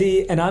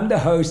Shetty, and I'm the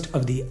host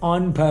of the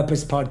On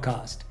Purpose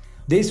podcast.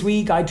 This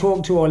week, I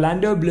talked to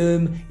Orlando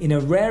Bloom in a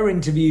rare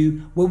interview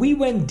where we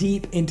went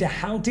deep into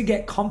how to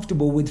get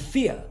comfortable with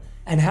fear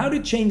and how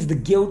to change the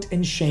guilt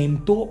and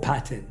shame thought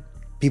pattern.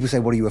 People say,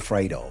 what are you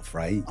afraid of,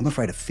 right? I'm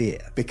afraid of fear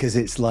because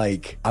it's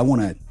like I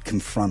want to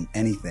confront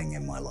anything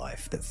in my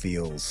life that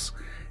feels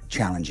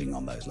challenging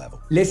on those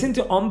levels. Listen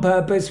to On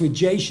Purpose with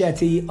Jay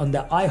Shetty on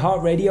the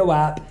iHeartRadio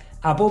app,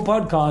 Apple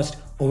Podcast,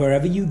 or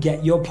wherever you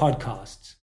get your podcasts.